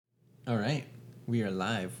All right. We are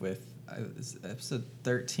live with this is episode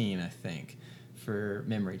 13, I think, for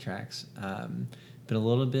Memory Tracks. Been a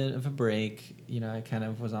little bit of a break. You know, I kind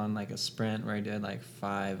of was on like a sprint where I did like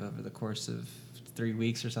 5 over the course of 3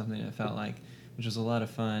 weeks or something, it felt like, which was a lot of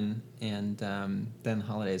fun. And then the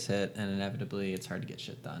holidays hit, and inevitably it's hard to get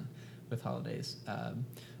shit done with holidays.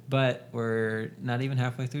 But we're not even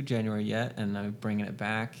halfway through January yet, and I'm bringing it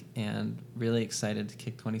back and really excited to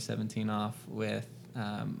kick 2017 off with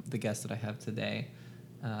the guest that I have today.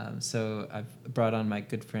 So I've brought on my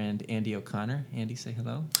good friend Andy O'Connor. Andy, say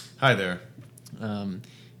hello. Hi there.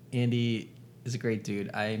 Andy is a great dude.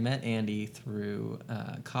 I met Andy through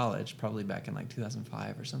college, probably back in like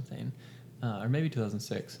 2005 or something. Or maybe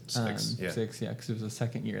 2006. Six, yeah, because it was the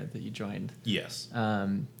second year that you joined. Yes.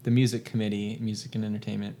 The music committee, Music and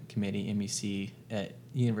Entertainment Committee, MEC, at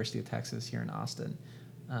University of Texas here in Austin,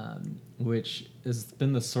 which has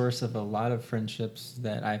been the source of a lot of friendships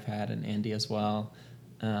that I've had, and Andy as well.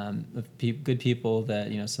 Of good people that,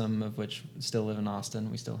 you know, some of which still live in Austin,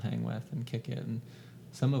 we still hang with and kick it, and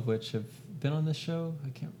some of which have been on this show.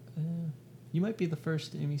 You might be the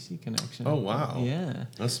first MEC connection. Oh, wow. Yeah.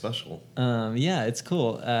 That's special. Yeah, it's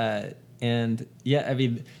cool. And yeah, I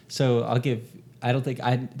mean, so I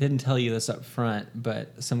didn't tell you this up front,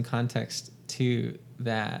 but some context to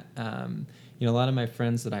that. You know, a lot of my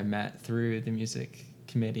friends that I met through the music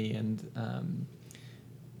committee and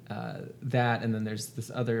that, and then there's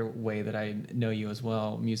this other way that I know you as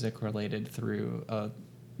well, music related, through a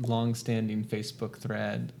long-standing Facebook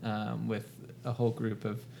thread with a whole group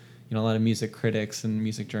of, you know, a lot of music critics and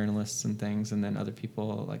music journalists and things, and then other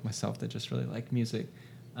people like myself that just really like music,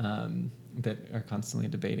 that are constantly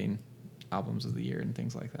debating albums of the year and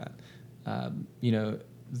things like that. You know,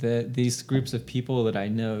 these groups of people that I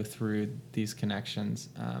know through these connections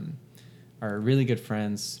are really good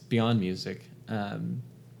friends beyond music.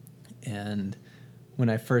 And when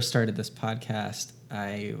I first started this podcast,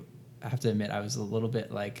 I have to admit I was a little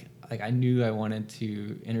bit like I knew I wanted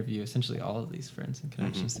to interview essentially all of these friends and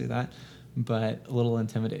connections through that, but a little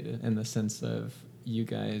intimidated in the sense of you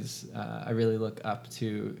guys. I really look up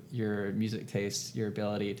to your music tastes, your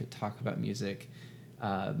ability to talk about music.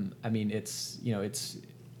 I mean, it's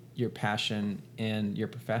your passion and your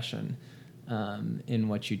profession in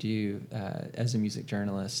what you do as a music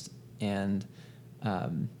journalist. And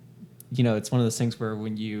you know, it's one of those things where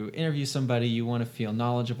when you interview somebody, you want to feel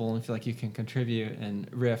knowledgeable and feel like you can contribute and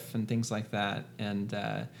riff and things like that. And,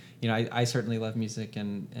 you know, I certainly love music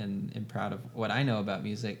and am proud of what I know about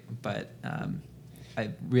music, but I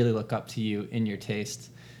really look up to you in your taste.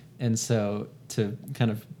 And so to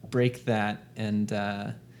kind of break that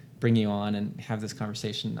and bring you on and have this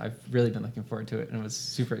conversation, I've really been looking forward to it, and I was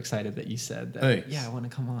super excited that you said that. Thanks. Yeah, I want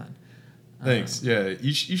to come on. Thanks. Yeah,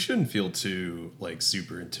 you shouldn't feel too like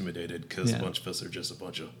super intimidated, because Yeah. a bunch of us are just a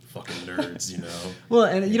bunch of fucking nerds, you know. Well,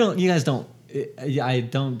 and you guys don't. I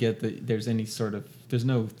don't get that there's any sort of, there's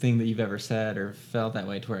no thing that you've ever said or felt that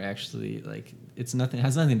way to where actually like it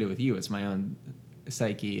has nothing to do with you. It's my own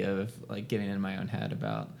psyche of like getting in my own head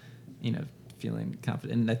about, you know, feeling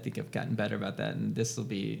confident. And I think I've gotten better about that, and this will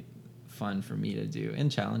be fun for me to do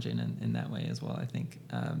and challenging in that way as well, I think,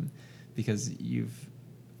 because you've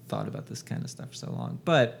thought about this kind of stuff for so long.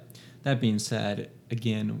 But that being said,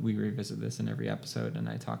 again, we revisit this in every episode, and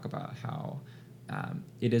I talk about how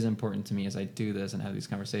it is important to me as I do this and have these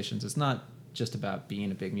conversations. It's not just about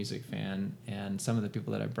being a big music fan, and some of the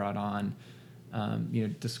people that I brought on, you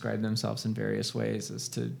know, describe themselves in various ways as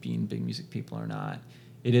to being big music people or not.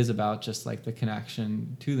 It is about just like the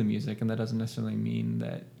connection to the music, and that doesn't necessarily mean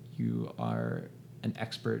that you are an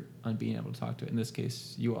expert on being able to talk to it. In this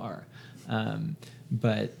case, you are.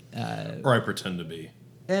 But Or I pretend to be.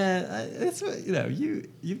 it's, you know,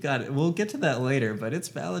 you've got it. We'll get to that later, but it's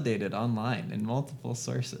validated online in multiple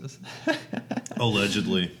sources.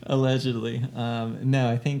 Allegedly. Allegedly. No,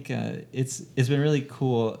 I think it's been really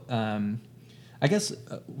cool. I guess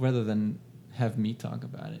rather than have me talk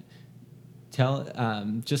about it, tell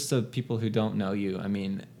just so people who don't know you. I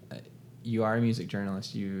mean, you are a music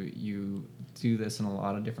journalist. You do this in a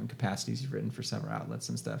lot of different capacities. You've written for several outlets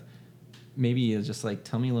and stuff. Maybe you just like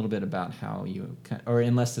tell me a little bit about how you, or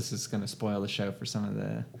unless this is going to spoil the show for some of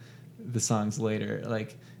the songs later,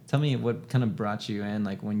 like tell me what kind of brought you in,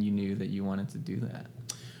 like when you knew that you wanted to do that.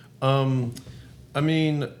 I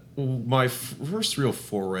mean, my first real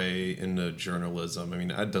foray into journalism, I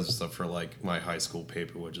mean, I'd done stuff for like my high school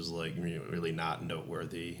paper, which is like really not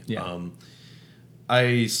noteworthy. Yeah.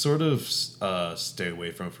 I sort of stayed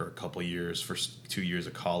away from it for a couple of years, for 2 years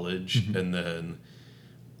of college, and then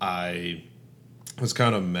I I was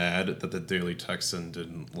kind of mad that the Daily Texan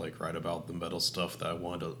didn't like write about the metal stuff that I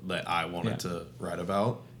wanted to write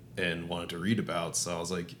about and wanted to read about. So I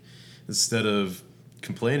was like, instead of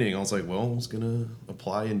complaining, I was like, well, I was gonna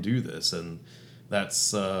apply and do this, and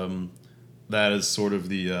that's that is sort of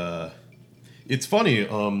the. It's funny.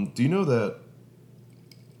 Do you know that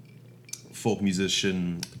folk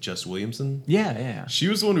musician Jess Williamson? Yeah. She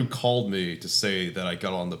was the one who called me to say that I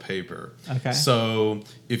got on the paper. Okay. So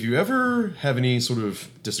if you ever have any sort of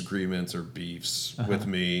disagreements or beefs with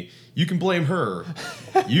me, you can blame her.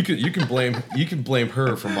 you can blame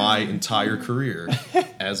her for my entire career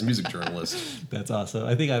as a music journalist. That's awesome.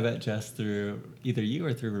 I think I met Jess through either you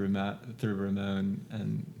or through Ramon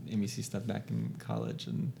and MEC stuff back in college,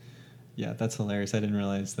 and yeah, that's hilarious. I didn't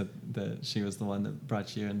realize that she was the one that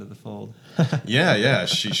brought you into the fold. yeah,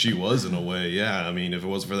 she was in a way. Yeah, I mean, if it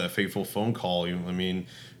wasn't for that fateful phone call, I mean,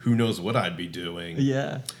 who knows what I'd be doing?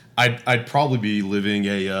 Yeah, I'd probably be living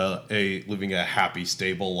a happy,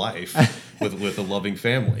 stable life with a loving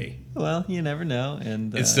family. Well, you never know,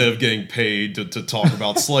 and instead of getting paid to talk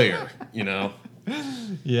about Slayer,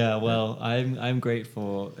 Yeah, well, I'm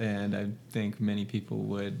grateful, and I think many people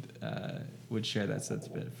would share that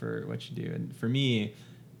sentiment for what you do. And for me,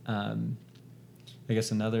 I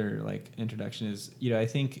guess another like introduction is, I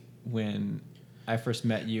think when I first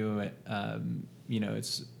met you,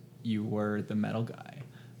 you were the metal guy,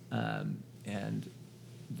 and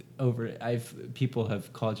people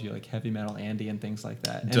have called you like heavy metal Andy and things like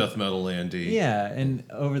that. Death metal Andy. Yeah, and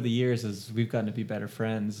over the years, as we've gotten to be better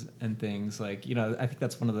friends and things, like, I think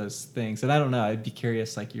that's one of those things. And I don't know, I'd be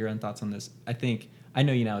curious, like, your own thoughts on this. I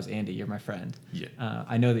know you now as Andy, you're my friend. Yeah.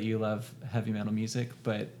 I know that you love heavy metal music,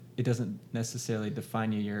 but it doesn't necessarily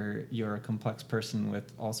define you. You're a complex person with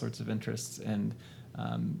all sorts of interests, and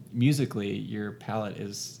musically, your palette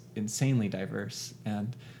is insanely diverse.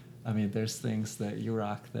 And I mean, there's things that you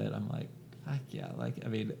rock that I'm like, heck yeah. Like, I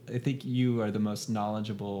mean, I think you are the most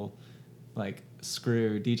knowledgeable, like,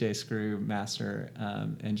 DJ Screw master,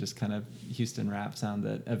 and just kind of Houston rap sound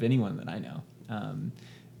of anyone that I know.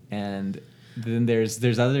 And then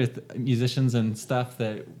there's other musicians and stuff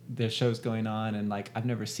that there's shows going on, and like, I've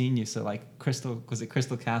never seen you. So like Crystal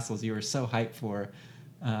Castles, you were so hyped for,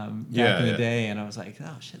 back in the day. And I was like,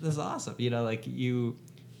 oh shit, this is awesome. Like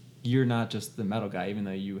you're not just the metal guy, even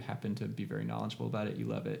though you happen to be very knowledgeable about it. You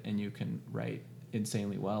love it, and you can write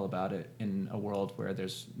insanely well about it in a world where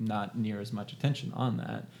there's not near as much attention on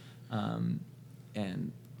that.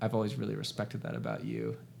 And I've always really respected that about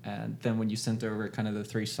you. And then when you sent over kind of the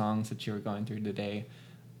 3 songs that you were going through today,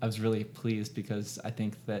 I was really pleased, because I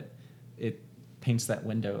think that it paints that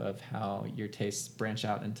window of how your tastes branch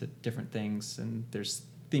out into different things, and there's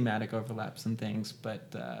thematic overlaps and things,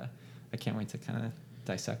 but I can't wait to kind of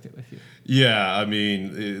dissect it with you. Yeah, I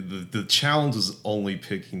mean, the challenge is only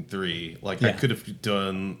picking 3. Like, I could have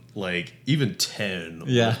done like even 10. Would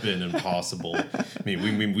have been impossible. I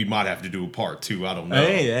mean, we might have to do a part 2. I don't know.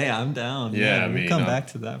 Hey, I'm down. Yeah, we'll come back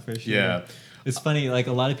to that for sure. Yeah, it's funny. Like,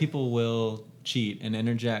 a lot of people will cheat and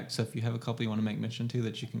interject. So if you have a couple you want to make mention to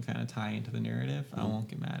that you can kind of tie into the narrative, I won't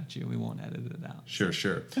get mad at you. We won't edit it out.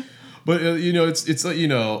 Sure. But it's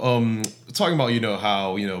talking about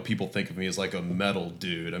how people think of me as like a metal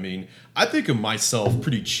dude. I mean, I think of myself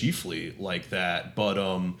pretty chiefly like that. But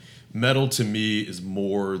metal to me is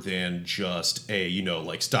more than just a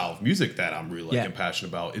like style of music that I'm really like passionate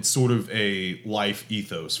about. It's sort of a life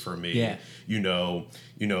ethos for me. Yeah.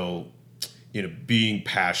 Being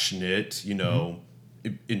passionate,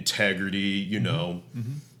 integrity,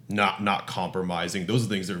 not compromising. Those are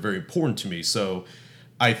things that are very important to me. So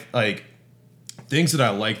I like things that I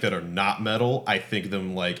like that are not metal. I think of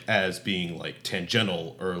them like as being like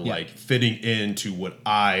tangential or like fitting into what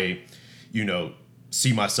I,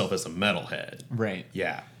 see myself as a metalhead. Right.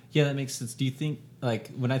 Yeah. Yeah, that makes sense. Do you think, like,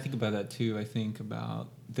 when I think about that too, I think about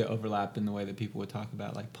the overlap in the way that people would talk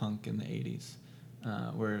about like punk in the 80s,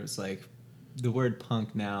 where it was like, the word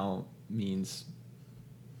punk now means,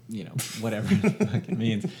 whatever the fuck it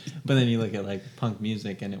means. But then you look at like punk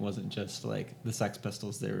music, and it wasn't just like the Sex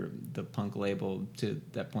Pistols. The punk label to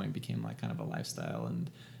that point became like kind of a lifestyle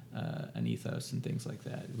and an ethos and things like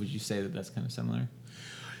that. Would you say that that's kind of similar?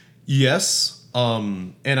 Yes.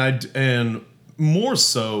 And more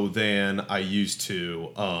so than I used to.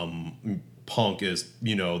 Punk is,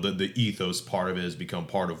 the ethos part of it has become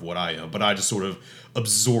part of what I am. But I just sort of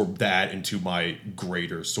absorbed that into my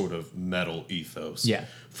greater sort of metal ethos. Yeah.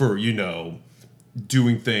 For,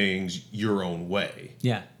 doing things your own way.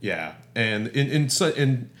 Yeah. Yeah. And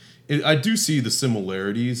I do see the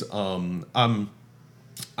similarities. I'm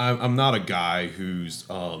not a guy who's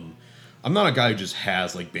I'm not a guy who just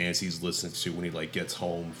has like bands he's listening to when he like gets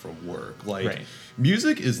home from work. Like Right.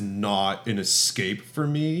 music is not an escape for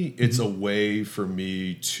me. It's a way for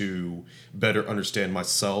me to better understand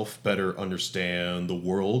myself, better understand the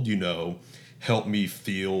world, you know, help me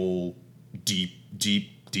feel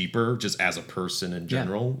deeper just as a person in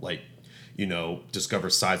general. Like, you know,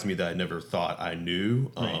 discover sides of me that I never thought I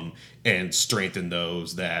knew, Right. and strengthen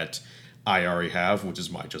those that I already have, which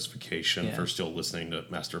is my justification for still listening to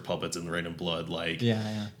Master of Puppets and Rain and Blood, like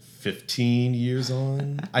 15 years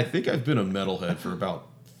on. I think I've been a metalhead for about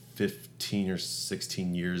 15 or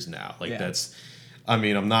 16 years now. Like that's, I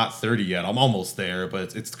mean, I'm not 30 yet. I'm almost there,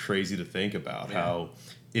 but it's crazy to think about how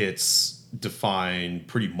it's defined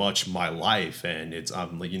pretty much my life, and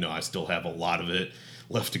I'm like, you know, I still have a lot of it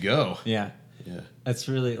left to go. Yeah. Yeah. That's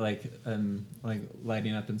really like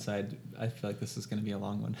lighting up inside. I feel like this is going to be a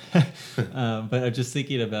long one. But I'm just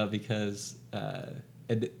thinking about because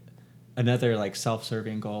another like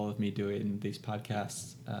self-serving goal of me doing these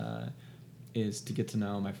podcasts is to get to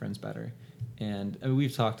know my friends better. And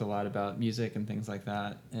we've talked a lot about music and things like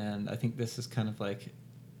that. And I think this is kind of like,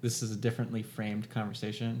 this is a differently framed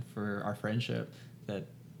conversation for our friendship that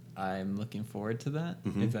I'm looking forward to that.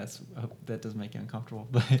 If I hope that doesn't make you uncomfortable,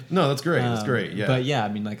 but no, that's great. That's great. Yeah. But yeah, I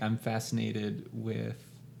mean, like I'm fascinated with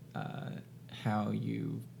how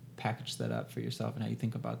you package that up for yourself and how you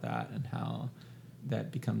think about that and how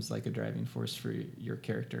that becomes like a driving force for your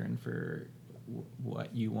character and for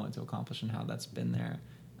what you want to accomplish and how that's been there.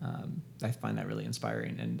 I find that really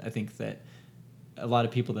inspiring, and I think that a lot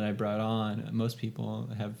of people that I brought on, most people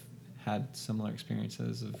have had similar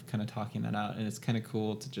experiences of kind of talking that out, and it's kind of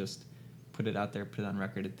cool to just put it out there, put it on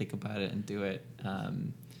record, and think about it and do it.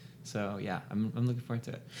 So yeah, I'm looking forward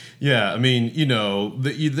to it. Yeah, I mean, you know,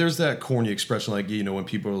 there's that corny expression like, you know, when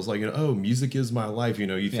people are like, you know, oh, music is my life. You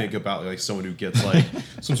know, you think about like someone who gets like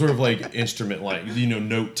some sort of like instrument, like, you know,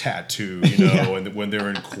 note tattoo, you know, and when they're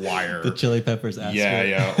in choir, the Chili Peppers.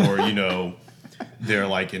 Or you know, they're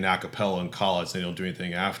like in a cappella in college, they don't do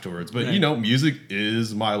anything afterwards. But you know, music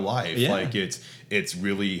is my life. Yeah. Like it's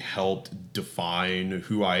really helped define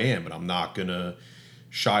who I am, and I'm not gonna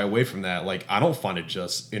shy away from that. Like, I don't find it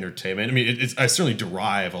just entertainment. I mean, I certainly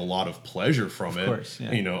derive a lot of pleasure from it. Of course,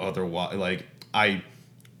 yeah. You know, otherwise, like I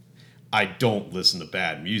don't listen to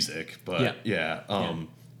bad music, but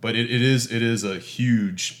but it is a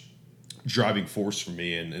huge driving force for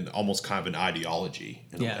me, and almost kind of an ideology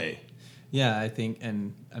in a way. Yeah, I think,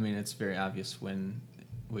 and I mean, it's very obvious when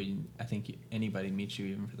I think anybody meets you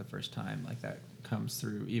even for the first time, like that comes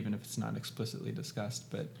through, even if it's not explicitly discussed.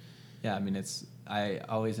 But yeah, I mean, I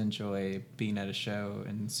always enjoy being at a show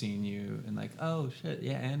and seeing you and like, oh shit,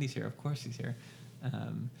 yeah, Andy's here, of course he's here.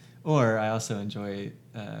 Or I also enjoy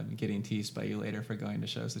getting teased by you later for going to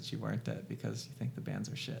shows that you weren't at because you think the bands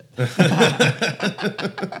are shit.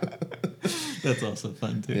 That's also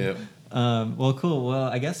fun too. Yeah. Well, cool. Well,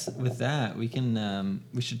 I guess with that we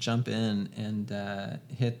should jump in and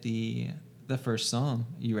hit the first song.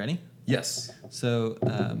 You ready? Yes. So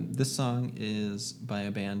this song is by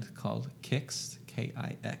a band called Kix,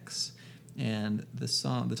 Kix, and the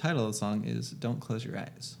title of the song is "Don't Close Your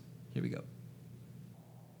Eyes." Here we go.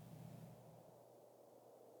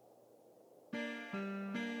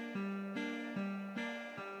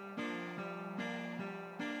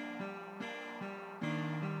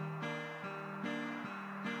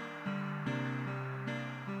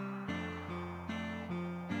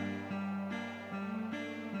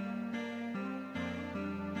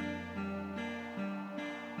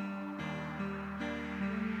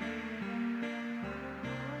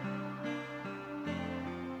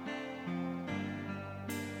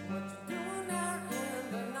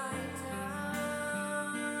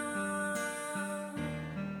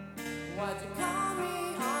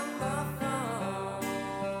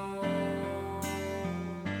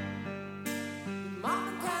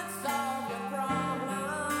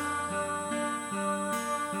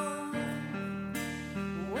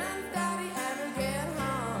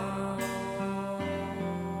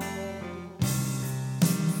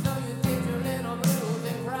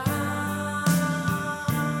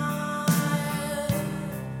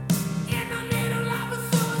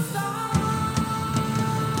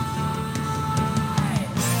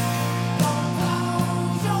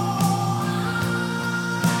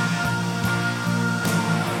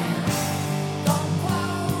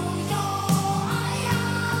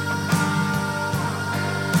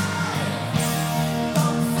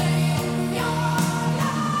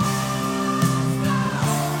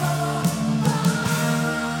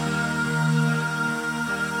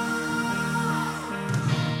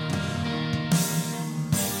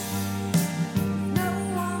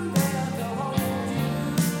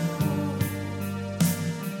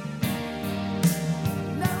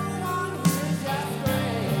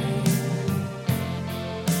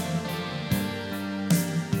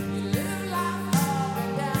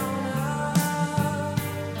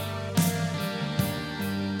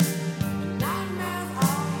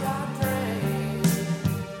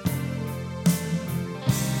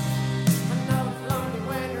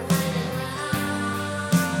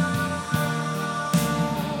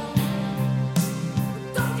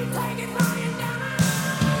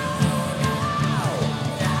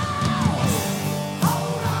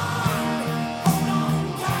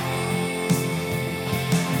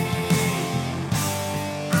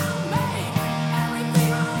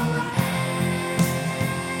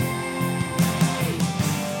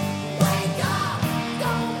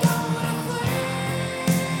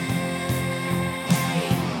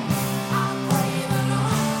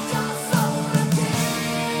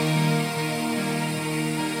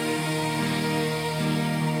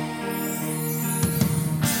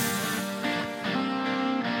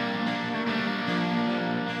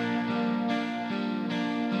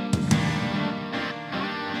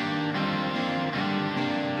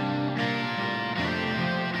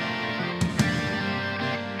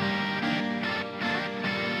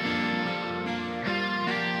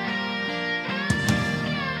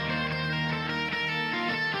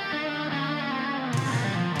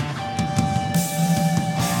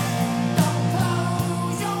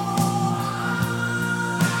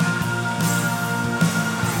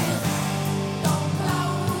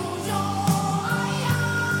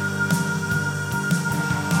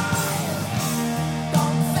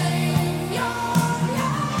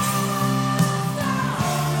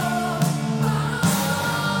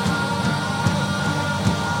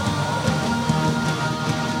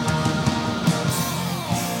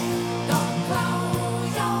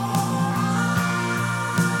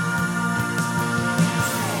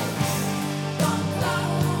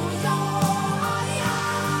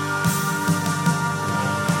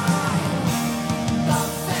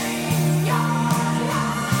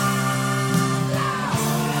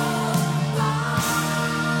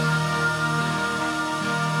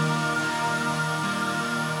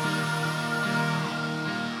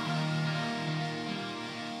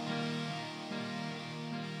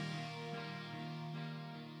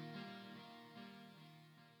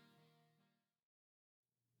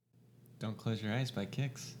 Don't Close Your Eyes by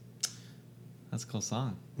Kix. That's a cool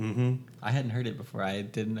song. Mm-hmm. I hadn't heard it before. I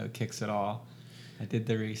didn't know Kix at all. I did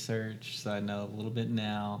the research, so I know a little bit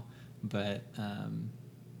now. But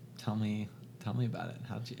tell me about it.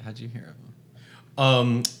 How'd you hear of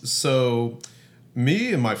them? So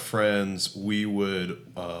me and my friends, we would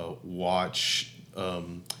watch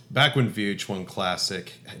back when VH1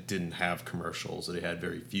 Classic didn't have commercials. They had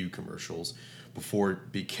very few commercials before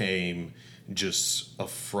it became just a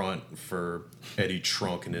front for Eddie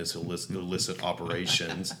Trunk and his illicit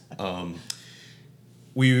operations.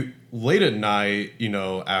 We late at night,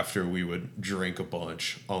 after we would drink a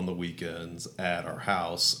bunch on the weekends at our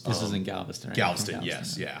house. This is in Galveston, right? Galveston,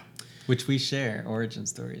 yes, yeah. Which we share origin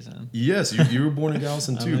stories in. Yes, you were born in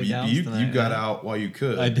Galveston too. You got out while you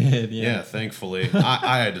could. I did, yeah. Yeah, thankfully.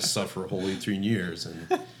 I had to suffer a whole 18 years,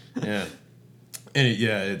 and yeah,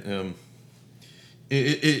 and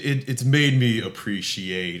it's made me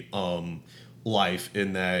appreciate life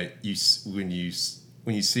in that when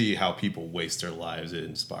you see how people waste their lives, it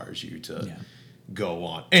inspires you to go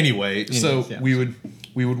on. Anyway,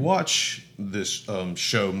 we would watch this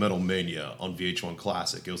show Metal Mania on VH1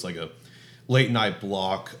 Classic. It was like a late night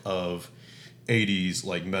block of 80s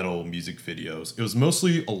like metal music videos. It was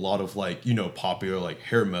mostly a lot of popular like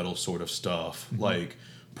hair metal sort of stuff, like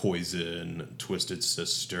Poison, Twisted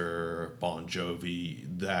Sister, Bon Jovi,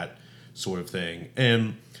 that sort of thing.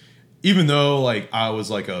 And even though I was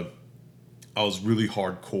really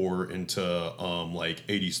hardcore into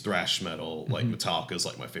 80s thrash metal, like Metallica is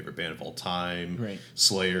like my favorite band of all time. Right.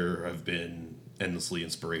 Slayer have been endlessly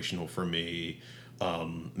inspirational for me.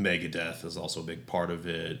 Megadeth is also a big part of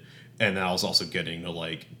it. And I was also getting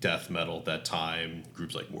to death metal at that time,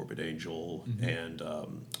 groups like Morbid Angel and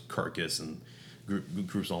Carcass and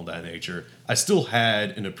groups all that nature. I still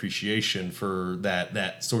had an appreciation for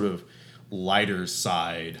that sort of lighter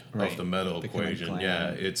side of the metal equation. Kind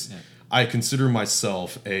of I consider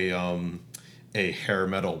myself a hair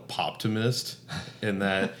metal poptimist in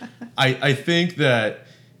that I think that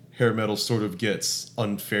hair metal sort of gets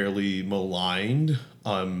unfairly maligned.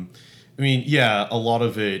 A lot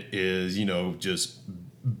of it is, just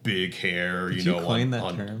big hair. Did you coin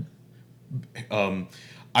that term?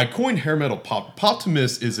 I coined hair metal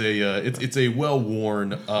poptimist is it's a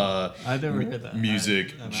well-worn I've never heard that.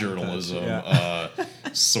 music journalism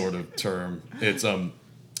sort of term. It's a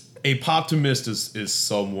poptimist is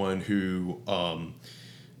someone who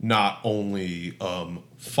not only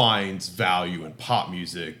finds value in pop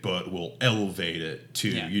music, but will elevate it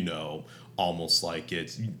to, almost like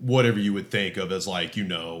it's whatever you would think of as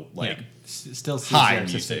still sees high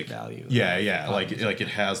artistic music value. Yeah. Like it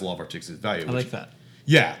has a lot of artistic value. I like that.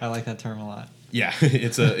 Yeah. I like that term a lot. Yeah,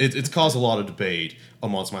 it's caused a lot of debate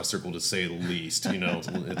amongst my circle, to say the least.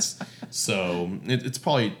 It's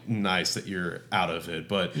probably nice that you're out of it,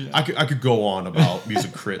 but I could go on about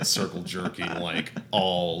music crit circle jerking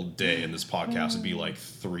all day, and this podcast would be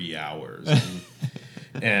 3 hours,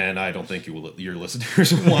 and I don't think your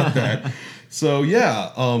listeners want that. So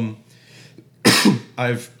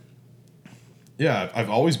I've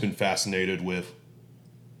always been fascinated with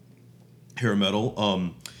hair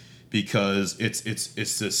metal. Because it's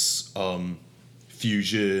this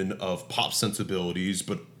fusion of pop sensibilities,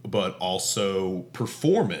 but also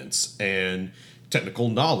performance and technical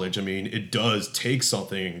knowledge. I mean, it does take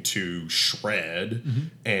something to shred,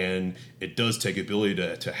 and it does take ability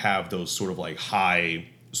to have those sort of high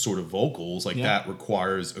sort of vocals. That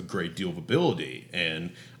requires a great deal of ability,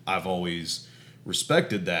 and I've always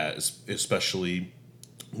respected that, especially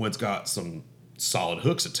when it's got some solid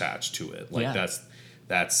hooks attached to it.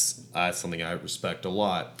 That's something I respect a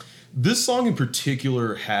lot. This song in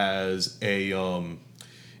particular has a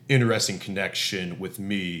interesting connection with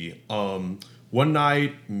me. One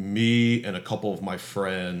night, me and a couple of my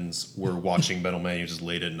friends were watching Metal Mania just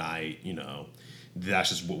late at night. That's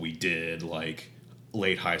just what we did,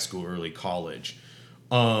 late high school, early college.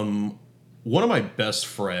 One of my best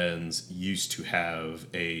friends used to have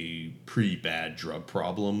a pretty bad drug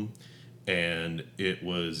problem. And it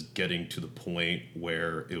was getting to the point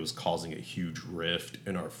where it was causing a huge rift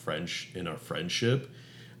in our friendship.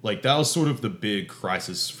 That was sort of the big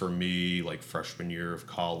crisis for me, freshman year of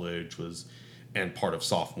college and part of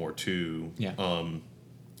sophomore too.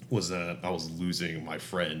 Was that I was losing my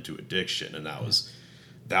friend to addiction, and that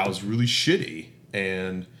was really shitty.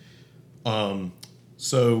 And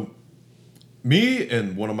so me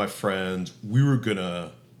and one of my friends, we were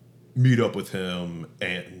gonna meet up with him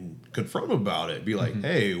and confront him about it, be like,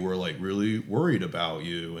 hey, we're really worried about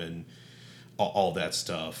you and all that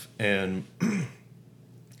stuff. And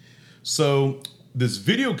so this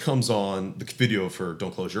video comes on, the video for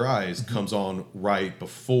Don't Close Your Eyes comes on right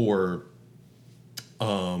before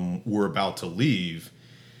we're about to leave,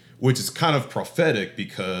 which is kind of prophetic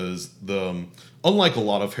because unlike a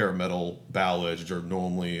lot of hair metal ballads, which are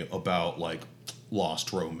normally about like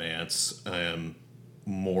lost romance and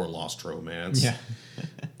more lost romance,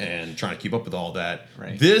 and trying to keep up with all that.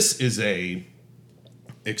 Right. This is a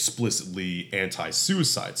explicitly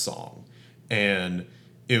anti-suicide song, and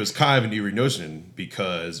it was kind of an eerie notion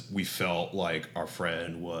because we felt like our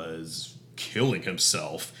friend was killing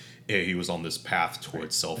himself. He was on this path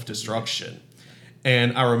towards self-destruction.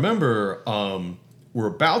 And I remember we're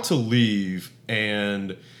about to leave,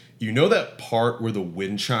 and you know that part where the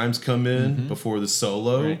wind chimes come in before the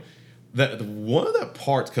solo? Right. That one of that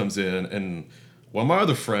part comes in, and one of my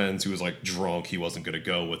other friends who was like drunk, he wasn't going to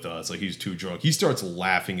go with us. Like, he's too drunk. He starts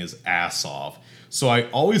laughing his ass off. So I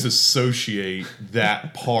always associate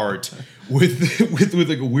that part with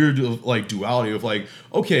like a weird like duality of like,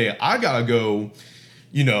 okay, I gotta go,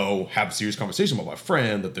 you know, have a serious conversation about my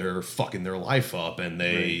friend that they're fucking their life up and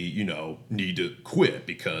they, you know, need to quit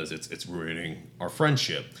because it's ruining our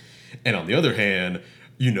friendship. And on the other hand,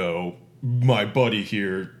 you know, my buddy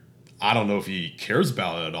here, I don't know if he cares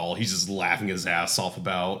about it at all. He's just laughing his ass off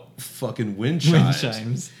about fucking wind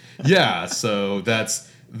chimes. Yeah, so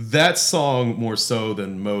that song more so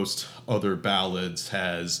than most other ballads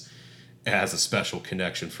has a special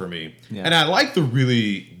connection for me. Yeah. And I like the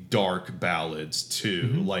really dark ballads too,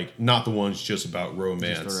 like not the ones just about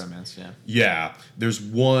romance. Just the romance, yeah. Yeah, there's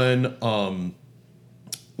one.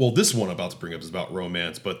 Well, this one I'm about to bring up is about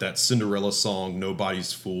romance, but that Cinderella song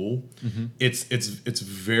 "Nobody's Fool," it's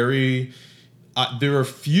very. There are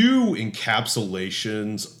few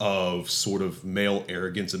encapsulations of sort of male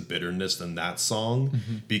arrogance and bitterness than that song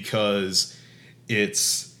because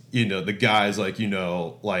it's, you know, the guy's like, you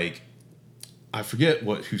know, like I forget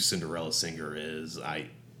who Cinderella singer is.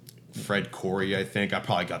 Fred Corey, I think. I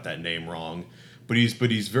probably got that name wrong. But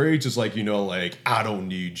he's very just like, you know, like, I don't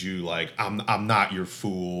need you, like I'm not your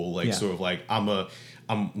fool, like sort of like I'm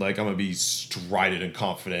gonna be strident and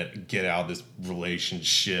confident, get out of this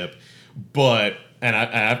relationship. But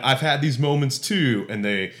I've had these moments too, and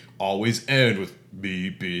they always end with me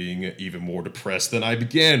being even more depressed than I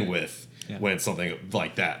began with when something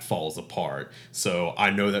like that falls apart. So I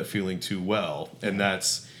know that feeling too well, and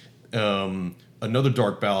that's another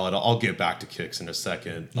dark ballad. I'll get back to Kix in a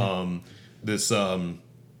second. This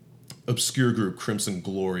obscure group, Crimson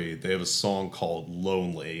Glory, they have a song called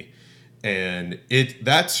 "Lonely," and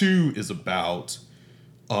that too is about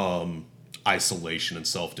isolation and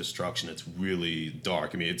self-destruction. It's really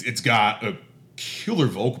dark. I mean, it's got a killer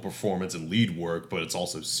vocal performance and lead work, but it's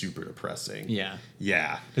also super depressing.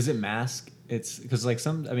 Yeah. Does it mask? It's because like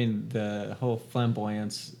the whole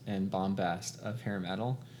flamboyance and bombast of hair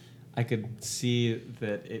metal, I could see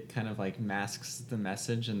that it kind of like masks the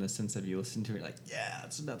message in the sense of you listen to it like, yeah,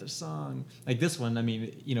 it's another song. Like this one, I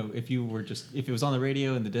mean, you know, if it was on the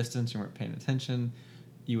radio in the distance, you weren't paying attention,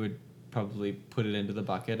 you would probably put it into the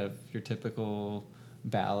bucket of your typical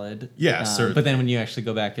ballad. Yeah, certainly. But then when you actually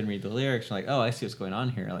go back and read the lyrics, you're like, oh, I see what's going on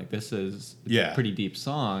here. Like this is a pretty deep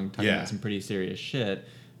song talking about some pretty serious shit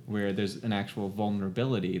where there's an actual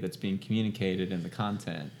vulnerability that's being communicated in the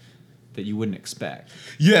content that you wouldn't expect.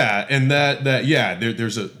 Yeah, and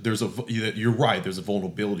there's a you're right. There's a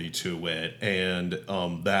vulnerability to it, and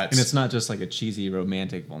that's and it's not just like a cheesy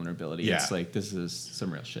romantic vulnerability. Yeah. It's like this is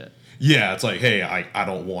some real shit. Yeah, it's like, hey, I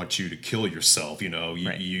don't want you to kill yourself. You know,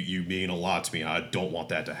 you mean a lot to me. I don't want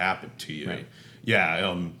that to happen to you. Right.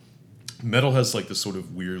 Yeah. Metal has like this sort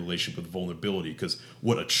of weird relationship with vulnerability because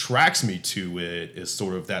what attracts me to it is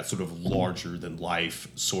sort of that sort of larger than life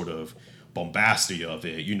sort of bombasty of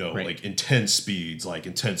it, you know, like intense speeds, like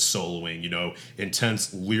intense soloing, you know,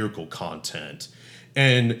 intense lyrical content,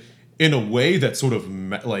 and in a way that sort of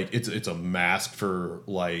like it's a mask for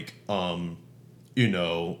like you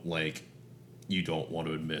know, like you don't want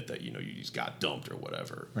to admit that, you know, you just got dumped or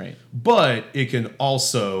whatever, right? But it can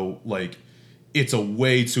also like it's a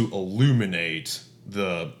way to illuminate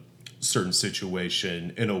the certain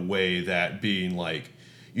situation in a way that being like,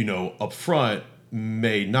 you know, upfront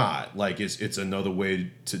may not. Like it's another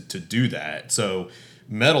way to do that. So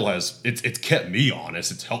metal has it's kept me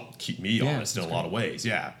honest. It's helped keep me honest in a lot of ways.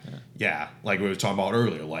 Yeah. Like we were talking about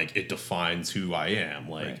earlier, like it defines who I am.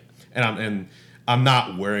 Like and I'm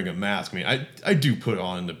not wearing a mask. I mean, I do put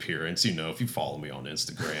on an appearance, you know, if you follow me on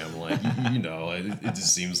Instagram, like, you know, it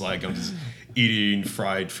just seems like I'm just eating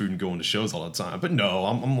fried food and going to shows all the time. But no,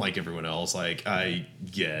 I'm like everyone else. Like I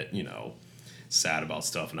get, you know, sad about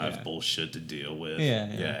stuff and I have bullshit to deal with.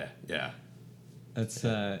 Yeah. That's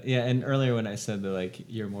yeah. And earlier when I said that like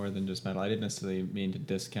you're more than just metal, I didn't necessarily mean to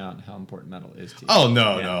discount how important metal is to you. Oh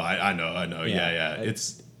no, Yeah. no, I know. Yeah.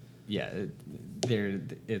 It's yeah.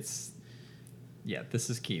 It's yeah. This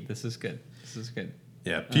is key. This is good. This is good.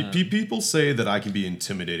 yeah. People say that I can be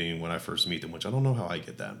intimidating when I first meet them, which I don't know how I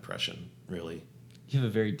get that impression. Really. You have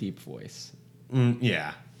a very deep voice.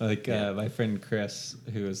 Yeah. Like my friend Chris,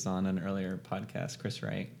 who was on an earlier podcast, Chris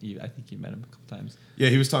Wright. I think you met him a couple times. Yeah,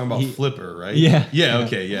 he was talking about Flipper, right? Yeah. Yeah.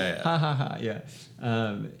 Okay. Yeah. Ha ha ha. Yeah.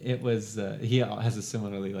 It was. He has a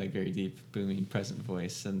similarly like very deep, booming, present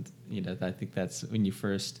voice, and I think that's when you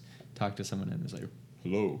first talk to someone and it's like,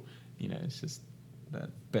 hello. It's just that.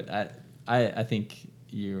 But I think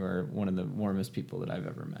you are one of the warmest people that I've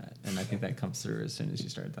ever met, and I think that comes through as soon as you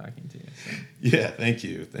start talking to you. So. Yeah. Thank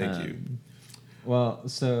you. Thank you. Well,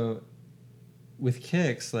 so with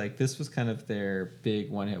Kix, like this was kind of their big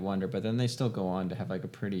one-hit wonder, but then they still go on to have like a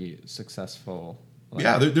pretty successful. Like,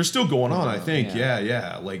 yeah, they're still going on. I think.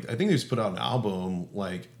 Yeah. Like I think they just put out an album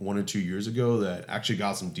like 1 or 2 years ago that actually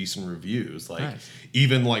got some decent reviews. Like nice.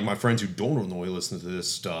 Even like my friends who don't normally listen to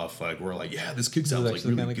this stuff, like were like, yeah, this Kix sounds like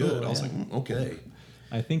really good. Cool, I was like, okay.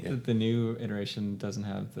 I think that the new iteration doesn't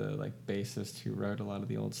have the like bassist who wrote a lot of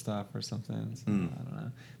the old stuff or something. So I don't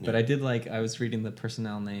know. But I did I was reading the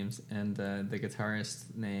personnel names, and the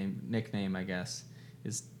guitarist nickname, I guess,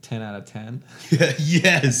 is 10 out of 10.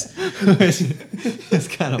 Yes. It's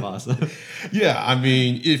kind of awesome. Yeah, I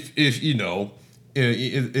mean, if it's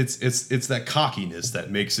that cockiness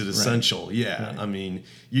that makes it essential. Right. Yeah, right. I mean,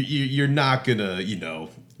 you're not gonna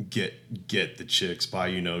get the chicks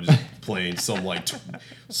by just playing some like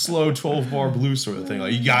slow 12-bar blues sort of thing.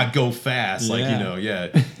 Like you gotta go fast. Like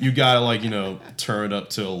you gotta turn it up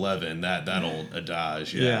to 11. That old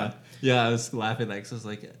adage. Yeah. I was laughing because I was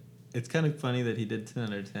like, it's kind of funny that he did 10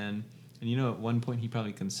 out of 10. And at one point he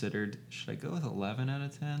probably considered, should I go with 11 out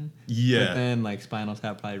of 10? Yeah. But then like Spinal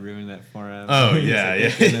Tap probably ruined that for him. Oh yeah,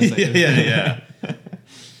 yeah.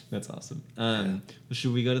 That's awesome.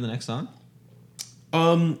 Should we go to the next song?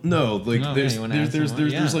 No, like there's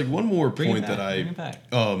like one more point that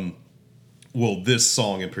this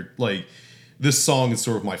song this song is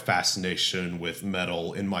sort of my fascination with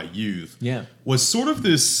metal in my youth. Yeah. Was sort of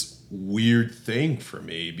this weird thing for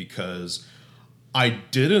me because I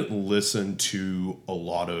didn't listen to a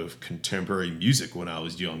lot of contemporary music when I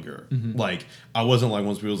was younger. Mm-hmm. Like I wasn't like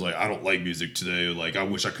one of those people who's like, I don't like music today, like I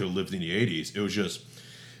wish I could have lived in the 80s. It was just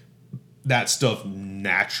that stuff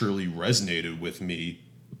naturally resonated with me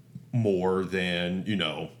more than,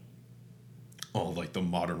 like the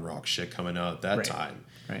modern rock shit coming out at that time.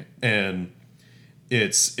 Right. And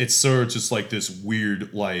it's sort of just like this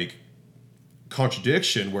weird, like,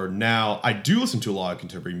 contradiction where now I do listen to a lot of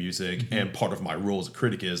contemporary music, and part of my role as a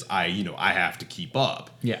critic is I have to keep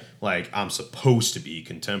up. Yeah. Like, I'm supposed to be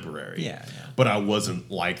contemporary. Yeah. But I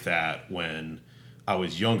wasn't like that when I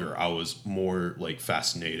was younger. I was more like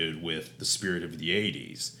fascinated with the spirit of the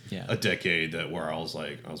 80s. Yeah. A decade where I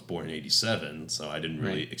was born in 87, so I didn't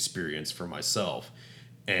really experience for myself.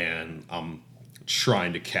 And I'm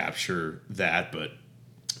trying to capture that, but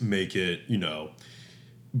make it,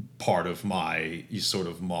 part of my sort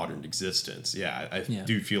of modern existence. Yeah, I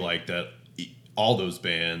do feel like that all those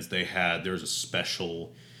bands, there's a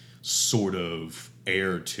special sort of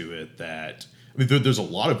air to it that, I mean, there's a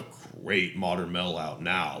lot of great modern metal out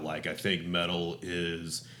now. Like, I think metal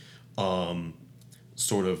is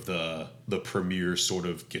sort of the premier sort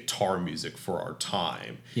of guitar music for our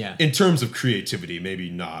time. Yeah. In terms of creativity, maybe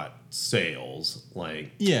not sales.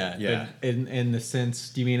 Like, yeah. But in the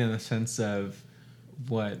sense, do you mean in the sense of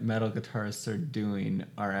what metal guitarists are doing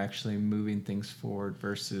are actually moving things forward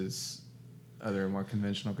versus other more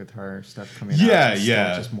conventional guitar stuff coming out?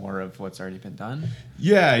 Yeah. Just more of what's already been done?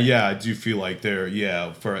 Yeah. I do feel like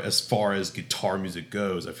for as far as guitar music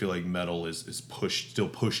goes, I feel like metal is still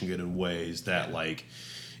pushing it in ways that like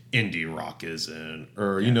indie rock isn't,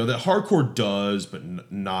 or that hardcore does,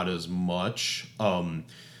 but not as much.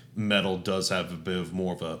 Metal does have a bit of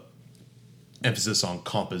more of a emphasis on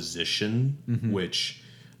composition, which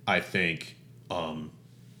I think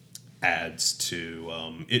adds to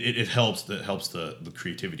it helps the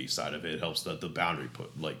creativity side of it. It helps the boundary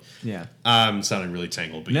put like. Yeah. I'm sounding really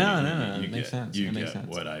tangled, but no, you it makes sense. You get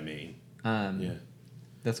what I mean.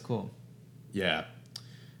 That's cool. Yeah.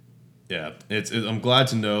 I'm glad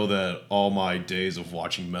to know that all my days of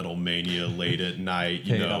watching Metal Mania late at night,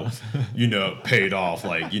 paid off.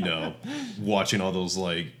 Like, watching all those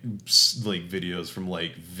like videos from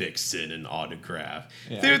like Vixen and Autograph.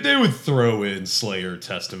 Yeah. They would throw in Slayer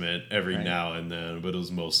Testament every now and then, but it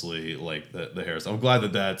was mostly like the Harris. I'm glad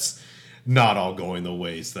that that's not all going the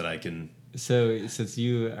ways that I can So since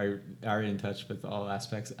you are in touch with all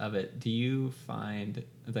aspects of it, do you find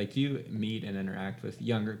like do you meet and interact with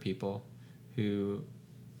younger people who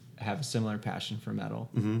have a similar passion for metal?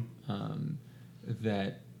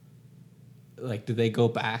 That like do they go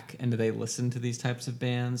back and do they listen to these types of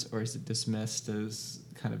bands, or is it dismissed as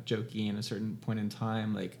kind of jokey in a certain point in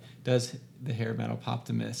time? Like, does the hair metal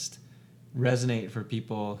Poptimist resonate for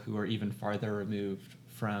people who are even farther removed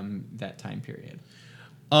from that time period?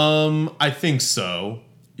 I think so.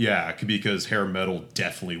 Yeah, because hair metal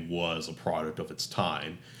definitely was a product of its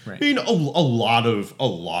time. Right. I mean, a lot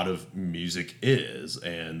of music is,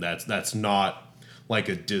 and that's not like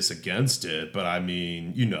a diss against it. But I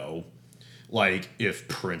mean, like if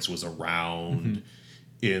Prince was around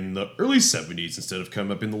in the early '70s instead of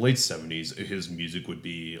coming up in the late '70s, his music would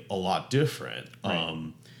be a lot different.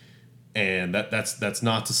 Right. And that's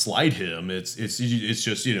not to slight him. It's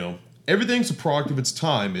just everything's a product of its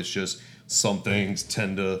time. It's just some things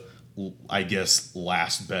tend to, I guess,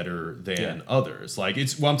 last better than others. Like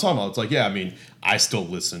it's what I'm talking about. It's like I mean, I still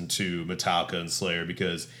listen to Metallica and Slayer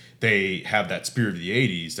because they have that spirit of the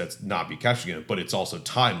 '80s that's not be captured in it, but it's also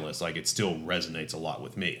timeless. Like it still resonates a lot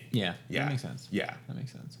with me. Yeah. That makes sense. Yeah. That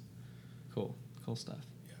makes sense. Cool stuff.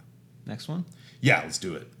 Yeah. Next one. Yeah, let's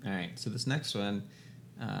do it. All right. So this next one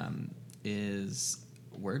is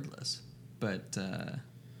Wordless, but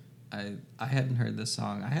I hadn't heard this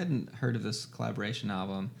song. I hadn't heard of this collaboration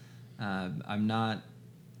album. I'm not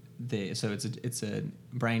so it's a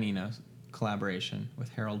Brian Eno collaboration with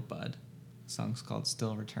Harold Budd. The song's called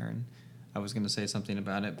Still Return. I was going to say something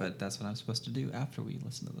about it, but that's what I'm supposed to do after we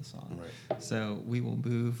listen to the song. Right. So we will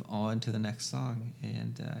move on to the next song,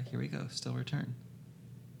 and here we go. Still Return.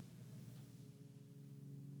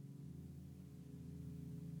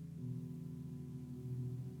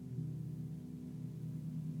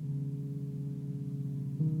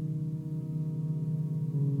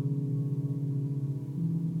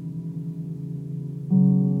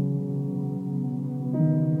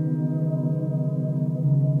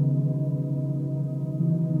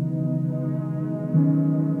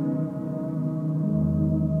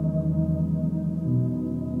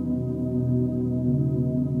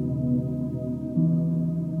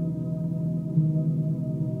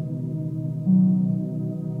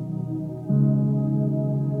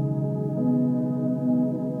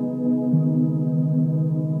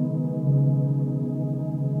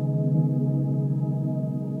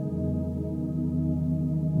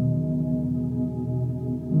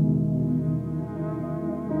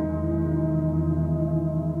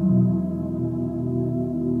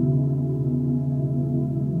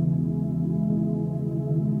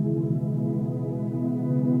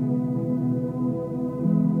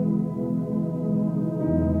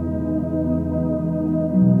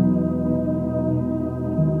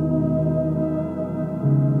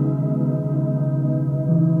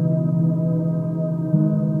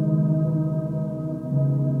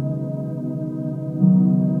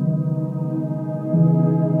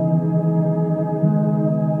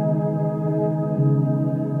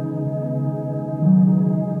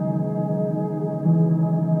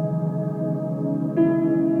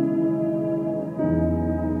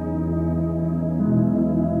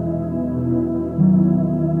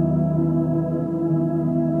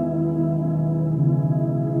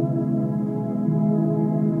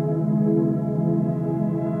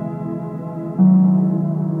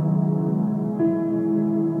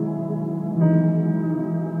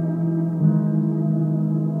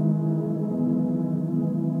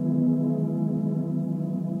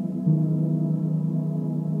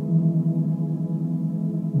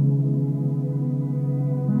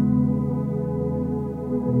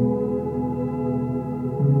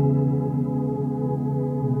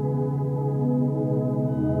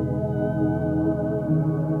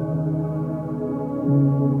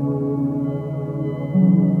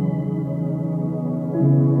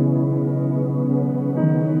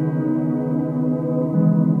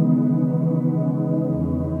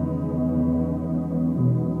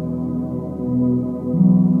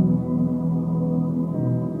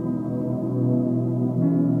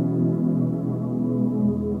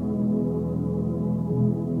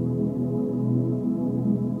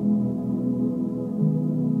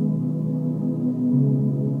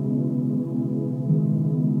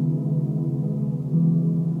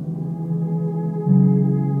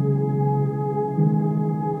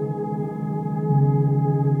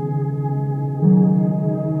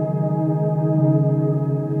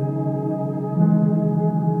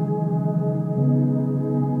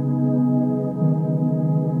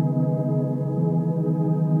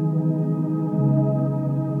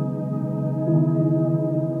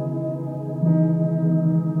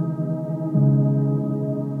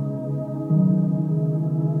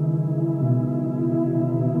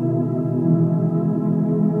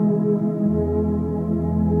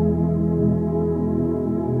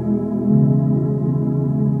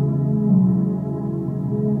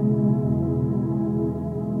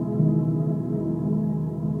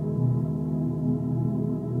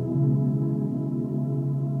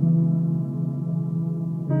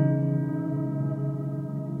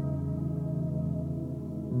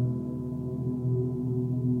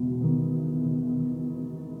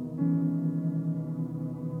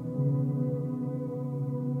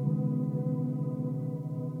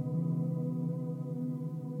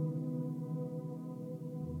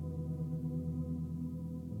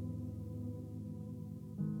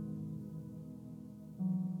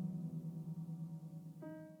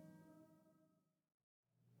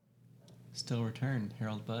 still return.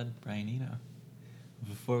 Harold Budd, Brian Eno.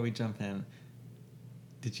 Before we jump in,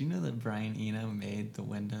 did you know that Brian Eno made the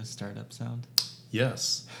Windows startup sound?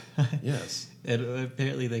 Yes. Yes. And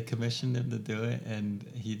apparently they commissioned him to do it, and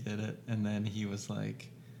he did it. And then he was like,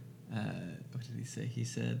 what did he say? He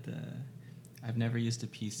said, I've never used a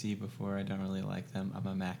PC before. I don't really like them. I'm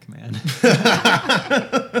a Mac man. I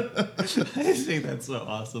think that's so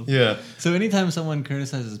awesome. Yeah. So anytime someone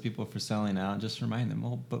criticizes people for selling out, just remind them,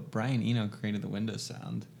 well, but Brian Eno created the Windows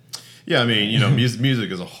sound. Yeah, I mean, music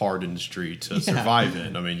is a hard industry to survive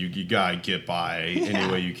in. I mean, you gotta get by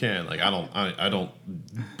any way you can. Like, I don't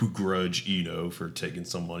begrudge Eno for taking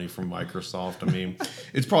some money from Microsoft. I mean,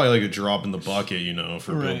 it's probably like a drop in the bucket,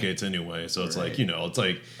 for Bill Gates anyway. So it's like, it's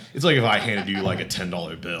like if I handed you like a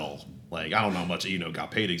 $10 bill. Like, I don't know how much Eno got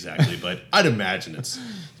paid exactly, but I'd imagine it's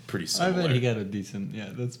pretty similar. I bet he got a decent. Yeah,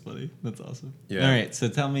 that's funny. That's awesome. Yeah. All right, so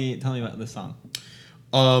tell me about the song.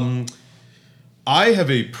 I have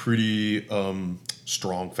a pretty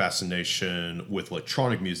strong fascination with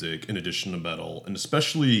electronic music in addition to metal, and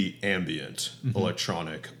especially ambient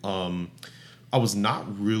electronic. I was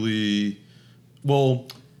not really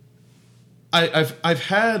I've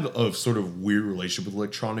had a sort of weird relationship with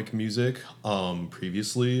electronic music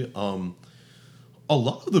previously. A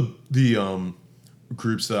lot of the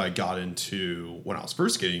groups that I got into when I was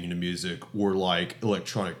first getting into music were like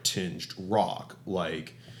electronic tinged rock.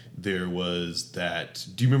 Like, there was that.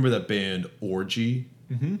 Do you remember that band Orgy?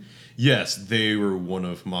 Mm-hmm. Yes, they were one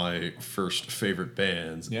of my first favorite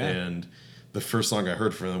bands. Yeah. And the first song I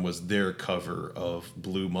heard from them was their cover of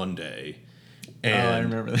Blue Monday. And I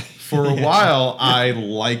remember that. For a while, I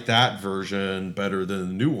liked that version better than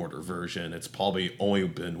the New Order version. It's probably only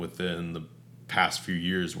been within the past few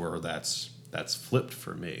years where that's flipped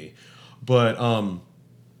for me. But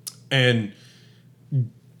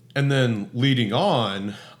and then leading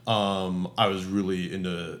on, I was really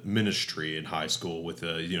into Ministry in high school with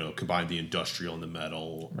combined the industrial and the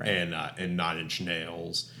metal, right, and 9 Inch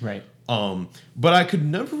Nails. Right. But I could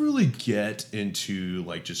never really get into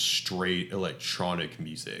like just straight electronic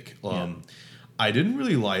music. I didn't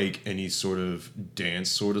really like any sort of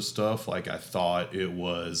dance sort of stuff. Like, I thought it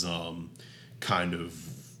was kind of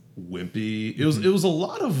wimpy. It was a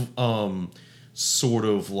lot of sort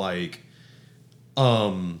of like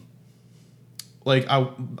I'm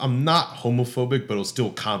not homophobic, but it was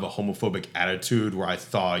still kind of a homophobic attitude where I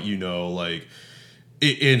thought, like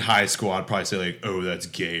in high school, I'd probably say like, "Oh, that's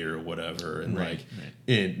gay" or whatever. And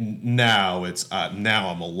and now it's now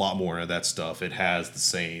I'm a lot more into that stuff. It has the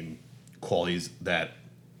same qualities that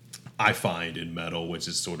I find in metal, which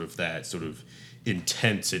is sort of that sort of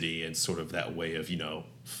intensity and sort of that way of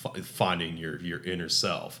finding your inner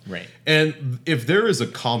self. Right. And if there is a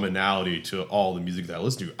commonality to all the music that I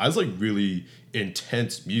listen to, I was like really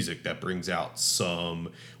intense music that brings out some,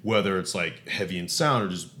 whether it's like heavy in sound or